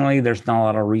 unfortunately, there's not a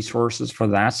lot of resources for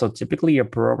that. So typically, a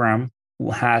program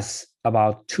has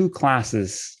about 2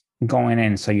 classes going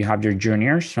in. So you have your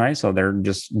juniors, right? So they're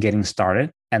just getting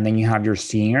started. And then you have your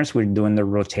seniors who are doing the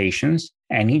rotations.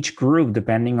 And each group,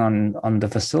 depending on the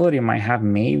facility, might have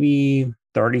maybe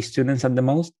 30 students at the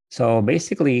most. So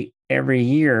basically, every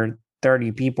year,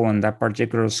 30 people in that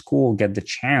particular school get the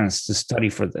chance to study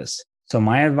for this. So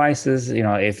my advice is,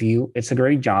 it's a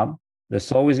great job.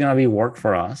 There's always going to be work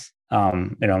for us.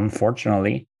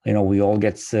 Unfortunately, we all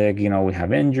get sick, we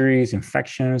have injuries,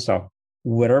 infections. So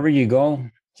wherever you go,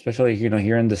 especially,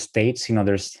 here in the States,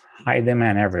 there's high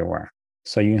demand everywhere.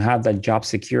 So you have that job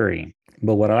security.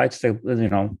 But what I like to say,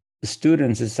 the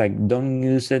students, is like, don't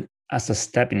use it as a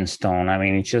stepping stone. I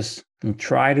mean, it's just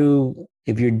try to,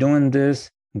 if you're doing this,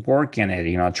 work in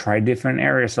it, try different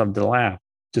areas of the lab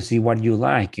to see what you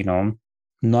like.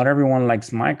 Not everyone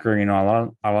likes micro.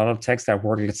 A lot of techs that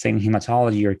work, let's say in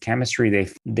hematology or chemistry,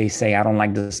 they say, I don't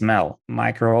like the smell.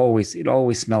 Micro it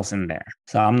always smells in there.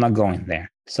 So I'm not going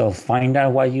there. So find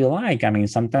out what you like. I mean,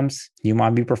 sometimes you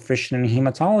might be proficient in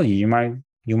hematology.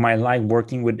 You might like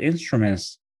working with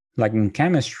instruments, like in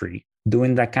chemistry,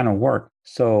 doing that kind of work.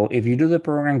 So if you do the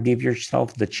program, give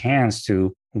yourself the chance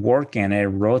to work in it,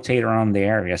 rotate around the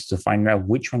areas to find out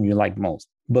which one you like most.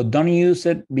 But don't use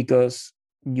it because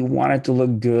you want it to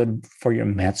look good for your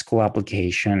med school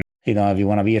application. If you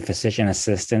want to be a physician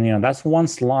assistant, that's one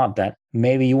slot that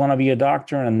maybe you want to be a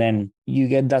doctor, and then you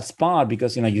get that spot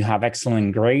because, you have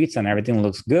excellent grades and everything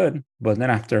looks good. But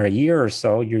then after a year or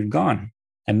so, you're gone.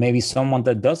 And maybe someone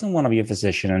that doesn't want to be a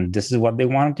physician and this is what they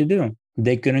wanted to do,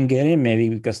 they couldn't get in maybe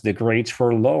because the grades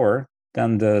were lower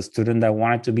than the student that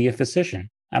wanted to be a physician.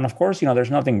 And of course,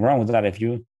 there's nothing wrong with that. If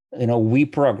we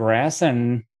progress,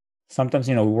 and sometimes,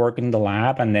 we work in the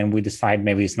lab and then we decide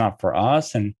maybe it's not for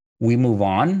us and we move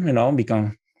on,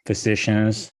 become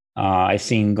physicians. I've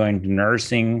seen going to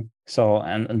nursing. So,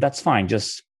 and that's fine.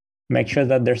 Just make sure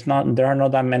that there are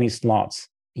not that many slots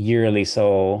yearly.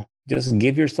 So just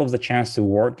give yourself the chance to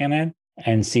work in it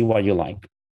and see what you like.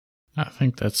 I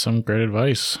think that's some great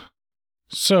advice.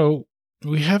 So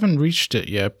we haven't reached it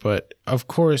yet, but of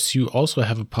course you also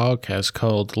have a podcast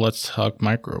called Let's Talk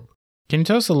Microbe. Can you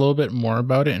tell us a little bit more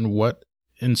about it and what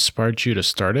inspired you to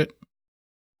start it?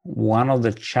 One of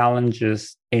the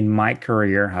challenges in my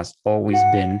career has always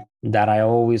been that I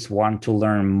always want to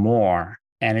learn more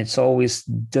and it's always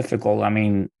difficult. I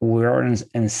mean, we are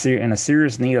in a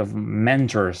serious need of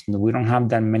mentors. We don't have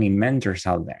that many mentors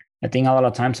out there. I think a lot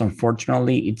of times,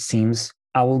 unfortunately, it seems,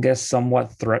 I will guess,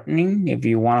 somewhat threatening. If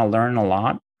you want to learn a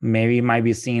lot, maybe it might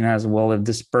be seen as, well, if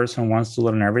this person wants to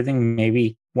learn everything,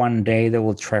 maybe one day they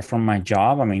will try for my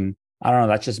job. I mean, I don't know.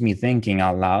 That's just me thinking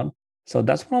out loud. So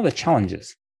that's one of the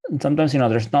challenges. And sometimes,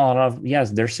 there's not a lot of,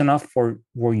 yes, there's enough for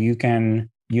where you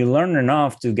learn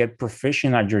enough to get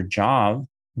proficient at your job,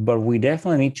 but we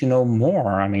definitely need to know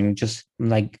more. I mean, just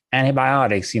like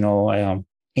antibiotics,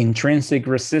 intrinsic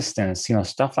resistance,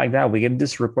 stuff like that. We get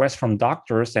this request from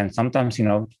doctors, and sometimes,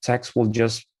 techs will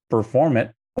just perform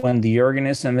it when the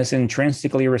organism is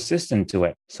intrinsically resistant to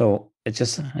it. So it's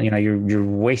just, you're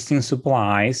wasting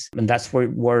supplies. And that's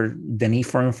where the need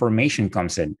for information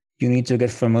comes in. You need to get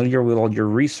familiar with all your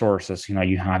resources.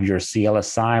 You have your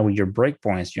CLSI with your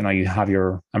breakpoints. You have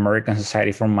your American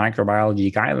Society for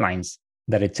Microbiology guidelines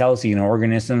that it tells you,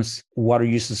 organisms, what do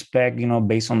you suspect,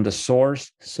 based on the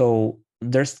source. So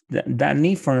there's that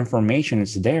need for information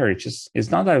is there. It's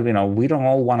not that, we don't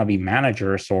all want to be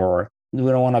managers, or we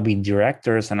don't want to be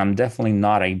directors, and I'm definitely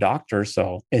not a doctor.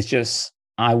 So it's just,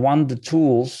 I want the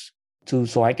tools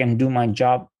so I can do my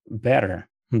job better.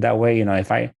 That way,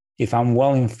 if I'm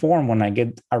well informed, when I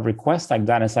get a request like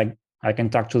that, it's like I can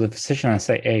talk to the physician and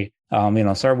say, hey,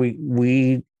 sir,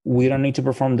 we don't need to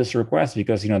perform this request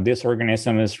because, this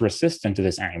organism is resistant to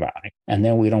this antibiotic. And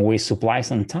then we don't waste supplies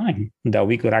and time that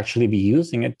we could actually be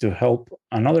using it to help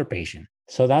another patient.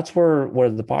 So that's where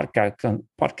the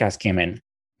podcast came in.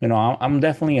 I'm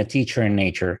definitely a teacher in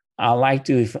nature. I like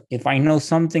to, if I know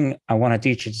something, I want to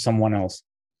teach it to someone else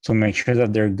to make sure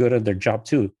that they're good at their job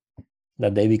too,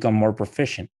 that they become more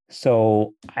proficient.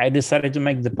 So I decided to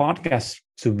make the podcast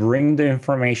to bring the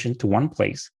information to one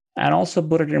place and also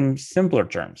put it in simpler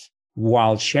terms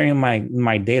while sharing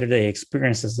my day-to-day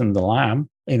experiences in the lab.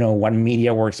 What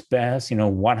media works best,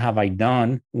 what have I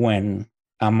done when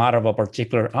I'm out of a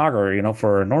particular agar,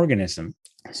 for an organism.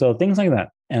 So things like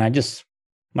that. And I just,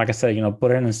 like I said,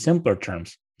 put it in simpler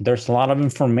terms. There's a lot of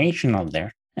information out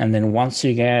there. And then once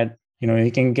you get,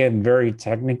 you can get very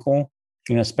technical,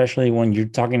 especially when you're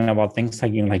talking about things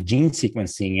like, like gene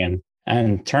sequencing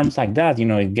and terms like that,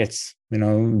 it gets,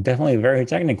 definitely very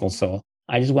technical. So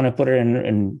I just want to put it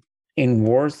in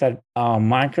words that a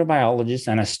microbiologist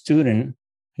and a student,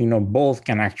 both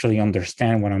can actually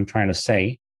understand what I'm trying to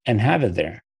say and have it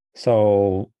there.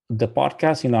 So the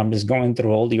podcast, I'm just going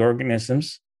through all the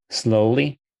organisms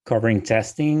slowly, covering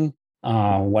testing,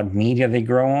 what media they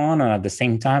grow on. And at the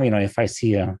same time, if I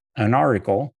see an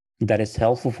article that is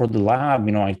helpful for the lab,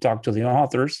 I talk to the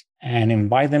authors and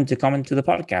invite them to come into the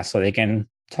podcast so they can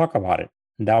talk about it.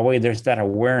 That way there's that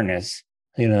awareness,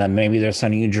 that maybe there's a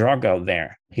new drug out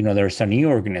there, there's a new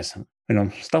organism,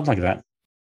 stuff like that.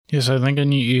 Yes, I think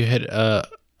you hit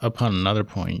upon another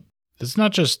point. It's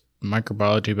not just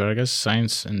microbiology, but I guess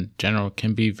science in general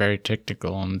can be very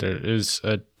technical, and there is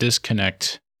a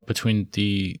disconnect between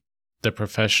the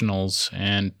professionals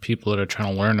and people that are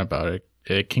trying to learn about it.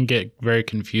 It can get very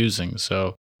confusing.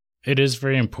 So it is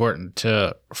very important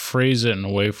to phrase it in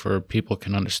a way for people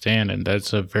can understand. And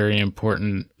that's a very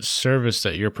important service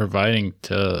that you're providing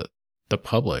to the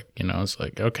public. It's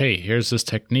like, okay, here's this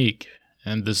technique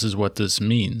and this is what this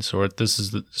means, or this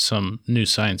is some new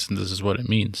science and this is what it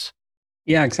means.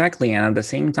 Yeah, exactly. And at the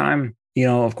same time,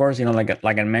 of course,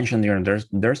 like I mentioned,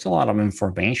 there's a lot of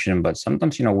information, but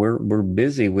sometimes, we're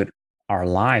busy with our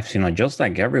lives, just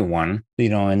like everyone,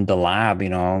 in the lab,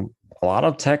 a lot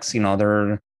of techs,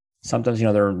 they're sometimes,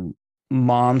 they're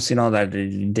moms, that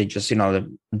they just,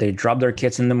 they drop their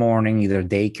kids in the morning, either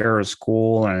daycare or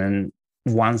school. And then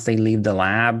once they leave the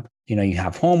lab, you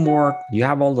have homework, you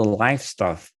have all the life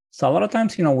stuff. So a lot of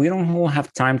times, we don't all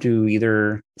have time to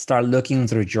either start looking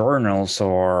through journals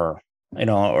or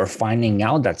finding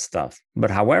out that stuff.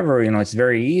 But however, it's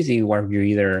very easy where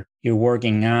you're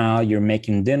working out, you're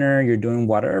making dinner, you're doing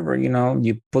whatever,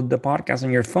 you put the podcast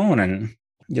on your phone and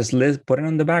just put it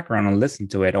in the background and listen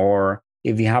to it. Or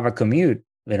if you have a commute,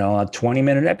 a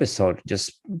 20-minute episode,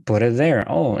 just put it there.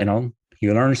 Oh,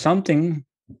 you learn something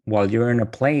while you're in a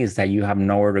place that you have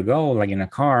nowhere to go, like in a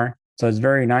car. So it's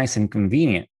very nice and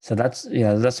convenient. So that's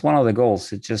one of the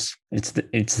goals.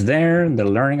 It's there, they're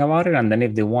learning about it. And then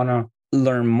if they want to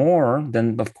learn more,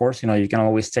 then of course, you can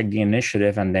always take the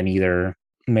initiative and then either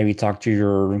maybe talk to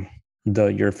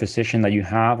your physician that you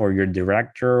have or your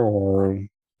director, or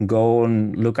go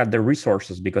and look at the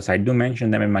resources, because I do mention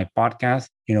them in my podcast,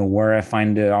 where I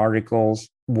find the articles,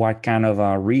 what kind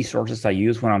of resources I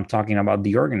use when I'm talking about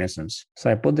the organisms.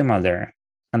 So I put them out there.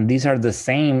 And these are the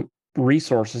same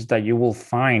resources that you will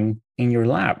find in your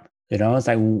lab. It's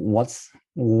like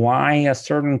why a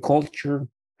certain culture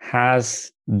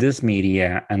has this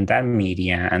media and that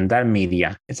media and that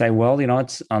media. It's like, well,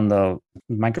 it's on the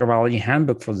microbiology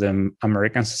handbook for the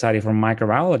American Society for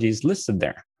Microbiology is listed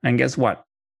there. And guess what?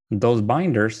 Those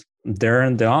binders, they're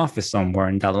in the office somewhere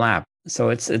in the lab. So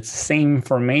it's the same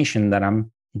information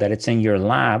that it's in your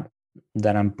lab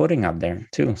that I'm putting up there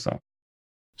too.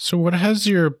 So what has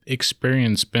your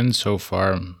experience been so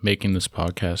far making this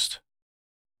podcast?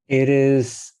 It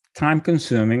is time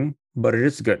consuming, but it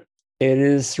is good. It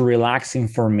is relaxing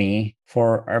for me,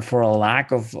 for a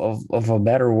lack of a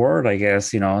better word, I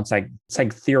guess. It's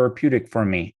like therapeutic for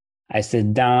me. I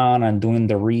sit down and doing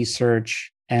the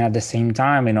research, and at the same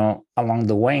time, along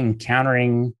the way,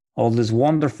 encountering all these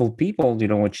wonderful people,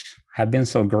 which have been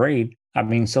so great. I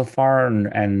mean, so far,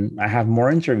 and I have more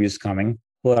interviews coming.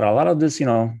 But a lot of this,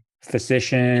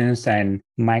 physicians and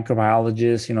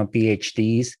microbiologists,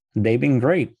 PhDs, they've been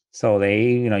great. So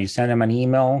you send them an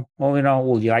email, oh,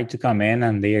 would you like to come in?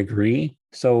 And they agree.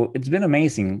 So it's been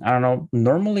amazing. I don't know.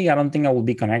 Normally, I don't think I will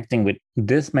be connecting with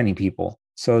this many people.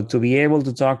 So to be able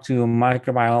to talk to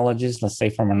microbiologists, let's say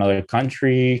from another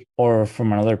country or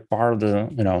from another part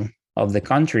of of the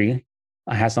country.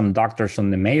 I had some doctors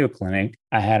from the Mayo Clinic.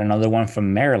 I had another one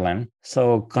from Maryland.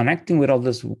 So connecting with all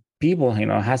these people,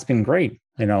 has been great.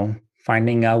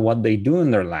 Finding out what they do in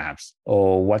their labs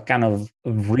or what kind of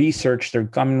research they're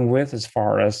coming with as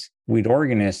far as with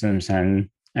organisms and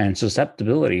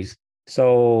susceptibilities.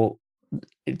 So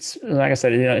it's like I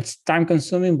said, it's time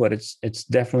consuming, but it's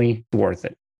definitely worth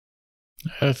it.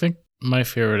 I think my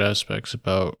favorite aspects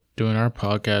about doing our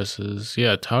podcast is,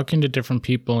 talking to different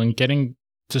people and getting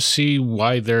to see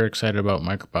why they're excited about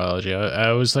microbiology. I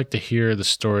always like to hear the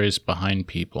stories behind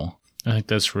people. I think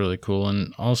that's really cool.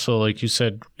 And also, like you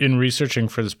said, in researching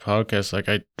for this podcast,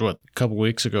 a couple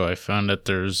weeks ago, I found that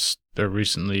they're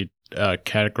recently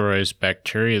categorized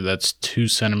bacteria that's 2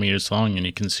 centimeters long and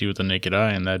you can see with the naked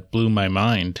eye. And that blew my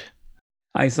mind.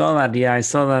 I saw that. Yeah, I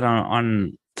saw that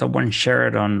on someone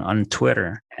shared on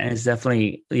Twitter. And it's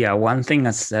definitely, one thing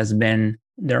has been,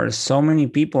 there are so many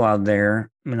people out there,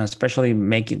 especially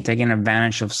taking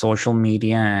advantage of social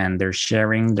media, and they're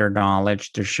sharing their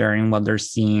knowledge, they're sharing what they're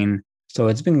seeing. So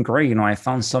it's been great. I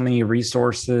found so many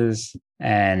resources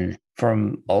and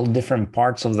from all different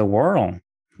parts of the world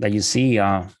that you see,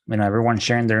 everyone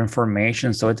sharing their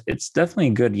information. So it's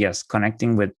definitely good. Yes.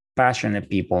 Connecting with passionate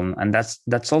people. And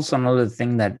that's also another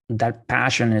thing that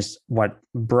passion is what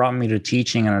brought me to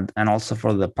teaching and also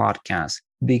for the podcast,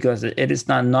 because it is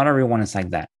not everyone is like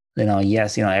that.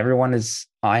 Yes, everyone is.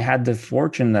 I had the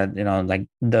fortune that, like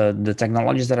the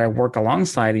technologies that I work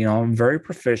alongside, very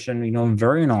proficient,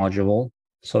 very knowledgeable.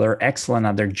 So they're excellent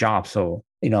at their job. So,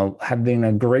 have been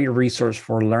a great resource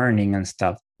for learning and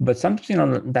stuff. But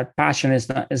sometimes, that passion is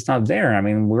not there. I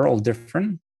mean, we're all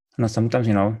different. Sometimes,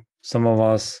 some of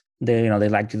us, they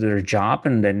like to do their job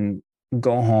and then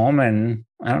go home, and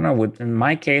I don't know, in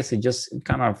my case, it just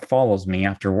kind of follows me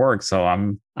after work. So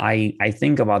I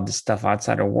think about this stuff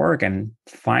outside of work, and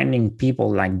finding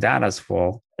people like that as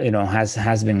well,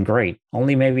 has been great.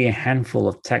 Only maybe a handful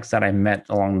of techs that I met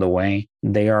along the way,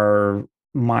 they are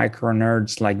micro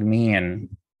nerds like me, and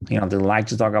they like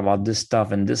to talk about this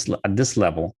stuff and this at this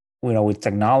level. With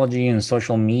technology and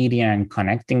social media and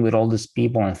connecting with all these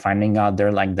people and finding out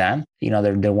they're like that, they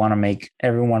want to make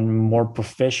everyone more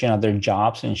proficient at their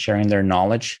jobs and sharing their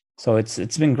knowledge. So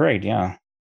it's been great. Yeah.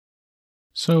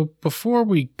 So before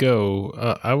we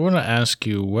go, I want to ask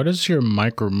you, what is your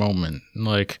micro moment?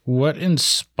 Like, what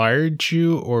inspired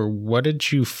you, or what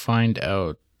did you find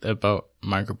out about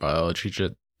microbiology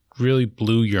that really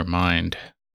blew your mind?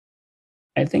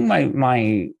 I think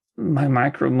my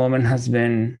micro moment has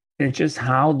been, it's just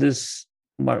how these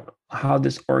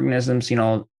organisms,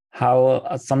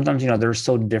 how sometimes, they're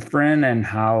so different, and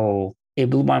how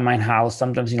it blew my mind how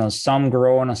sometimes, some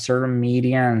grow in a certain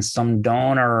media and some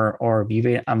don't, or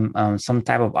maybe some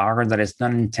type of agar that is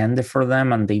not intended for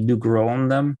them, and they do grow on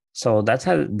them. So that's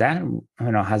how that,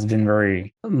 has been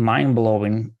very mind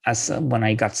blowing as when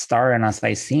I got started and as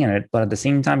I seen it. But at the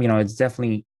same time, it's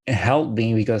definitely helped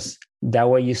me, because that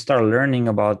way you start learning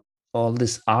about all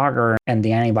this agar and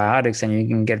the antibiotics, and you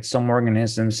can get some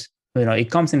organisms.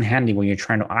 It comes in handy when you're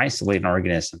trying to isolate an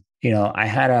organism. I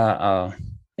had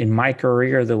in my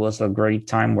career, there was a great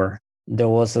time where there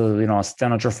was a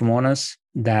Stenotrophomonas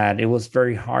that it was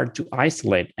very hard to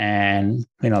isolate. And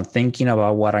thinking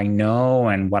about what I know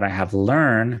and what I have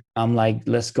learned, I'm like,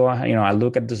 let's go. I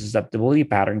look at the susceptibility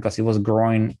pattern, because it was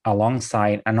growing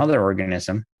alongside another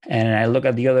organism. And I look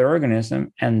at the other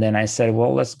organism, and then I said,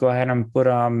 well, let's go ahead and put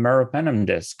a meropenem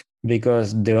disc.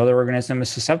 because the other organism is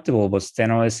susceptible, but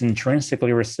steno is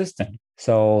intrinsically resistant.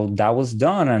 So that was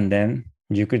done. And then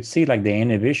you could see like the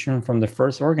inhibition from the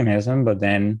first organism, but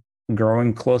then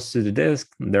growing close to the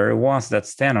disc, there it was, that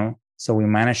steno. So we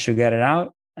managed to get it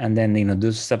out and then,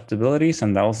 do susceptibilities.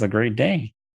 And that was a great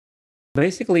day.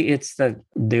 Basically, it's that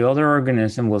the other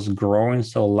organism was growing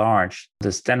so large, the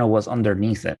steno was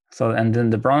underneath it. So, and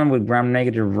then the problem with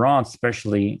gram-negative rods,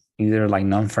 especially either like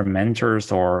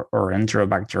non-fermenters or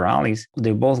Enterobacterales,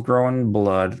 they both grow in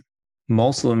blood.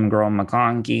 Most of them grow in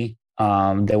MacConkey.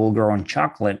 They will grow in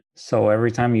chocolate. So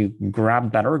every time you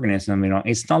grab that organism,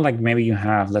 it's not like maybe you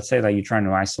have, let's say that you're trying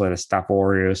to isolate a Staph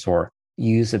aureus or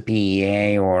use a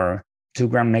PEA or 2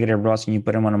 gram-negative rods and you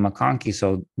put them on a MacConkey.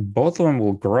 So both of them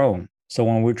will grow. So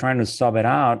when we're trying to sub it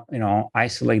out,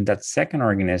 isolate that second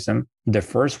organism, the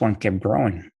first one kept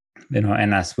growing,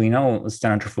 and as we know,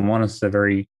 Stenotrophomonas is a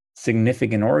very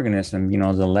significant organism.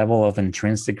 The level of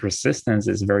intrinsic resistance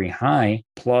is very high.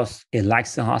 Plus, it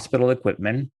lacks the hospital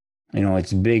equipment.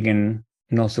 It's big in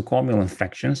nosocomial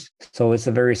infections. So it's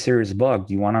a very serious bug.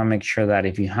 You want to make sure that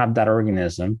if you have that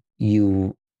organism,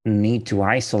 you need to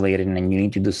isolate it and you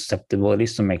need to do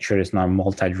susceptibilities to make sure it's not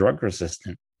multi-drug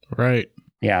resistant. Right.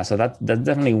 Yeah, so that's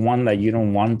definitely one that you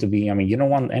don't want to be. You don't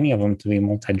want any of them to be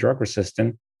multi-drug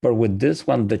resistant. But with this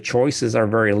one, the choices are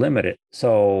very limited.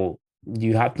 So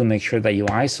you have to make sure that you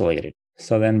isolate it.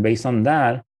 So then based on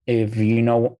that, if you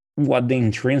know what the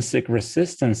intrinsic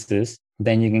resistance is,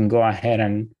 then you can go ahead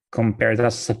and compare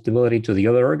that susceptibility to the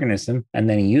other organism and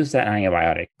then use that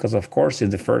antibiotic. Because of course,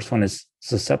 if the first one is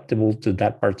susceptible to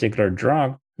that particular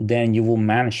drug, then you will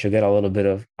manage to get a little bit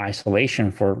of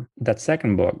isolation for that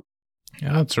second bug.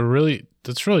 Yeah, that's really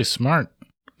smart.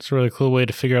 It's a really cool way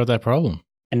to figure out that problem.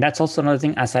 And that's also another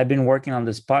thing, as I've been working on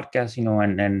this podcast,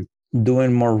 and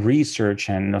doing more research.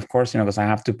 And of course, because I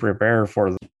have to prepare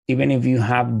for, even if you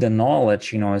have the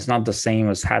knowledge, it's not the same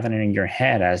as having it in your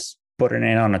head as putting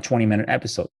it on a 20-minute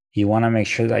episode. You want to make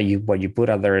sure that what you put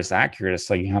out there is accurate.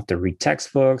 So you have to read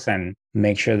textbooks and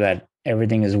make sure that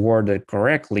everything is worded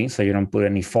correctly so you don't put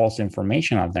any false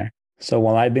information out there. So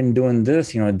while I've been doing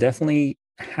this, definitely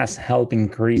has helped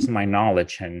increase my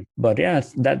knowledge. But yeah,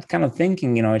 it's that kind of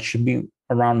thinking, it should be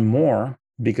around more,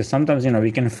 because sometimes,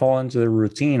 we can fall into the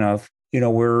routine of,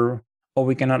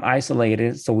 we cannot isolate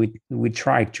it. So we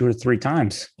try 2 or 3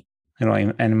 times, and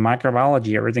in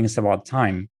microbiology, everything is about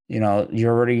time. You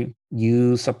already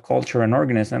use subculture an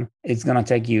organism, it's going to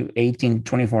take you 18 to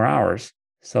 24 hours.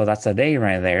 So that's a day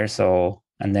right there. So,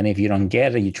 and then if you don't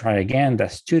get it, you try again,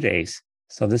 that's 2 days.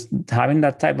 So this, having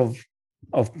that type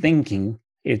of thinking,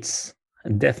 it's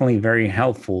definitely very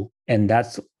helpful. And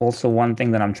that's also one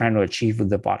thing that I'm trying to achieve with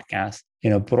the podcast,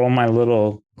 put all my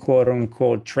little quote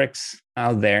unquote tricks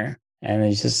out there. And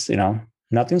it's just,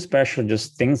 nothing special,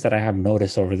 just things that I have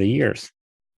noticed over the years.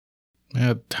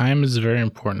 Yeah, time is very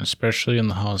important, especially in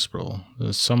the hospital.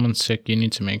 If someone's sick, you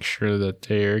need to make sure that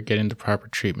they're getting the proper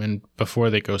treatment before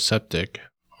they go septic,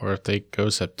 or if they go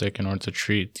septic, in order to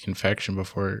treat the infection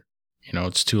before,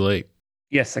 it's too late.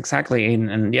 Yes, exactly.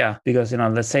 And yeah, because,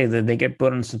 let's say that they get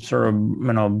put on some sort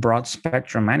of, broad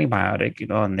spectrum antibiotic,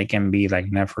 and they can be like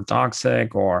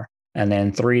nephrotoxic, and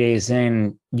then 3 days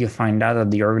in, you find out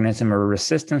that the organism are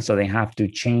resistant. So they have to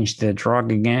change the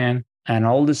drug again. And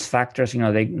all these factors,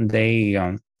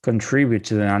 they contribute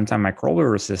to the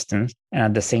antimicrobial resistance. And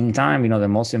at the same time, the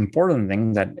most important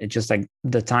thing, that it's just like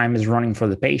the time is running for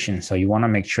the patient. So you want to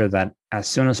make sure that as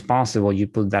soon as possible, you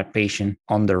put that patient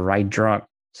on the right drug,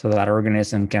 so that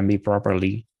organism can be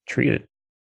properly treated.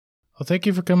 Well, thank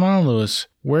you for coming on, Louis.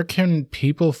 Where can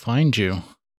people find you?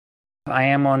 I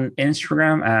am on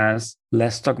Instagram as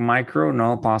Let's Talk Micro,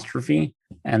 no apostrophe.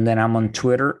 And then I'm on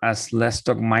Twitter as Let's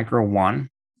Talk Micro 1.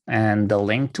 And the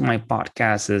link to my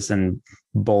podcast is in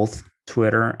both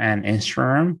Twitter and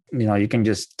Instagram. You can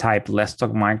just type Let's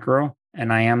Talk Micro.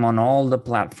 And I am on all the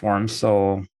platforms,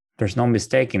 so there's no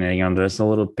mistaking it. There's a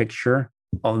little picture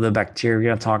of the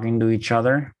bacteria talking to each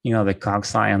other, the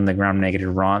cocci and the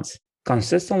gram-negative rods.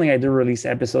 Consistently, I do release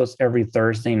episodes every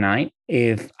Thursday night.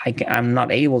 If I'm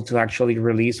not able to actually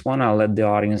release one, I'll let the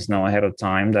audience know ahead of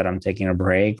time that I'm taking a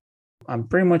break. I'm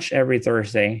pretty much every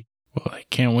Thursday. Well, I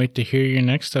can't wait to hear your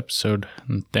next episode.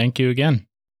 And thank you again.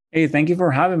 Hey, thank you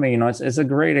for having me. It's a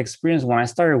great experience. When I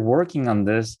started working on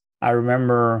this, I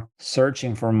remember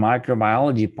searching for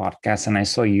microbiology podcasts, and I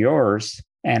saw yours.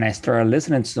 And I started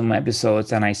listening to some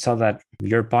episodes, and I saw that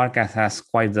your podcast has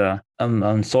quite the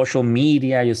on social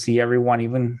media. You see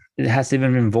everyone, it has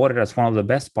even been voted as one of the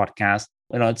best podcasts.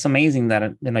 It's amazing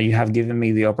that you have given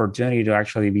me the opportunity to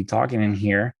actually be talking in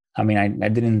here. I mean, I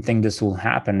didn't think this will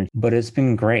happen, but it's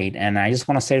been great. And I just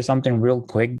want to say something real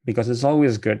quick because it's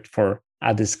always good for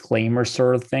a disclaimer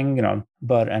sort of thing,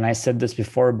 and I said this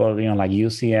before, but like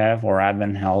UCF or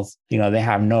Advent Health, they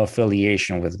have no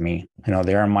affiliation with me.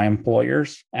 They are my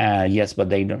employers. Yes, but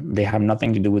they have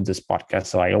nothing to do with this podcast.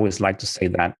 So I always like to say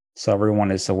that so everyone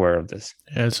is aware of this.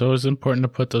 Yeah, it's always important to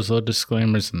put those little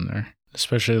disclaimers in there,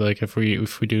 especially like if we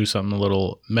do something a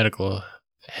little medical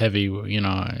heavy.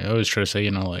 I always try to say,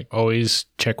 like always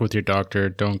check with your doctor.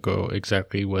 Don't go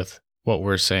exactly with what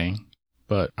we're saying.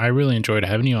 But I really enjoyed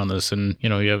having you on this, and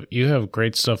you have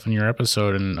great stuff in your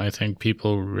episode, and I think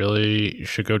people really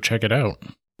should go check it out.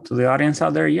 To the audience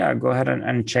out there, yeah, go ahead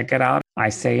and check it out. I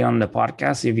say on the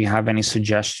podcast, if you have any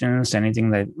suggestions,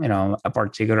 anything that, a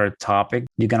particular topic,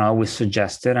 you can always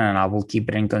suggest it and I will keep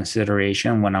it in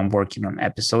consideration when I'm working on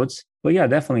episodes. But yeah,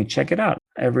 definitely check it out.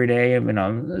 Every day,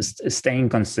 staying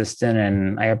consistent.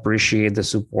 And I appreciate the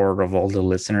support of all the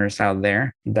listeners out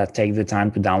there that take the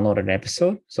time to download an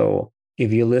episode. So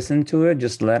if you listen to it,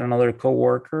 just let another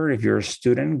coworker. If you're a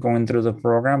student going through the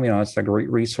program, it's a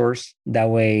great resource. That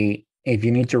way, if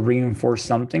you need to reinforce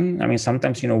something, I mean,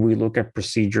 sometimes, we look at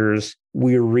procedures,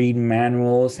 we read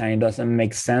manuals, and it doesn't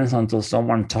make sense until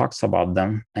someone talks about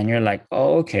them. And you're like,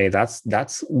 oh, okay,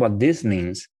 that's what this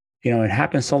means. It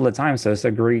happens all the time. So it's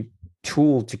a great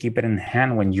tool to keep it in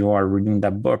hand when you are reading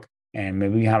that book. And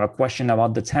maybe you have a question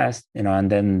about the test,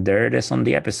 and then there it is on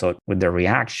the episode with the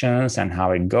reactions and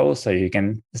how it goes. So you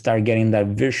can start getting that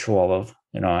visual of,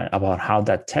 about how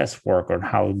that test works or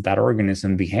how that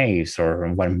organism behaves or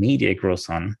what media it grows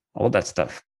on, all that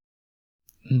stuff.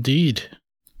 Indeed.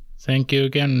 Thank you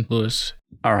again, Louis.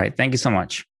 All right. Thank you so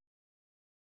much.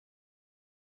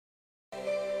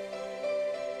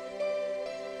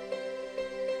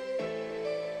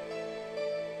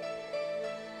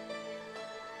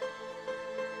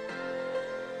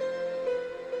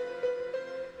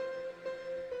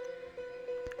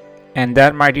 And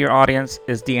that, my dear audience,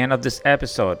 is the end of this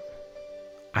episode.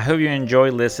 I hope you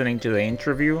enjoyed listening to the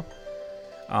interview.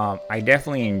 I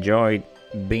definitely enjoyed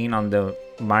being on the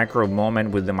Microbe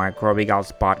Moment with the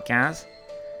Microbigals podcast.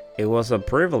 It was a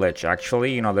privilege,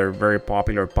 actually. They're a very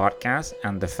popular podcast,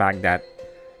 and the fact that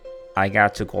I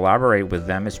got to collaborate with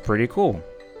them is pretty cool.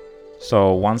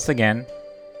 So once again,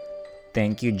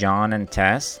 thank you, John and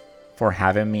Tess, for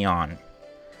having me on.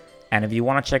 And if you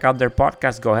want to check out their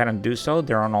podcast, go ahead and do so.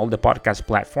 They're on all the podcast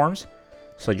platforms.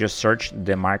 So just search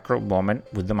the Microbe Moment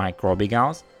with the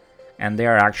Microbigals. And they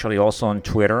are actually also on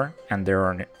Twitter and they're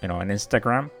on, on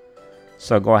Instagram.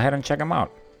 So go ahead and check them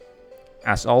out.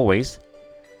 As always,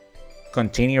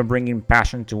 continue bringing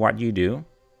passion to what you do.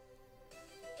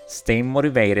 Stay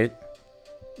motivated.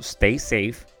 Stay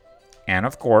safe. And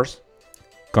of course,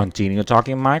 continue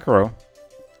talking micro.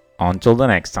 Until the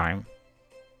next time.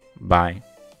 Bye.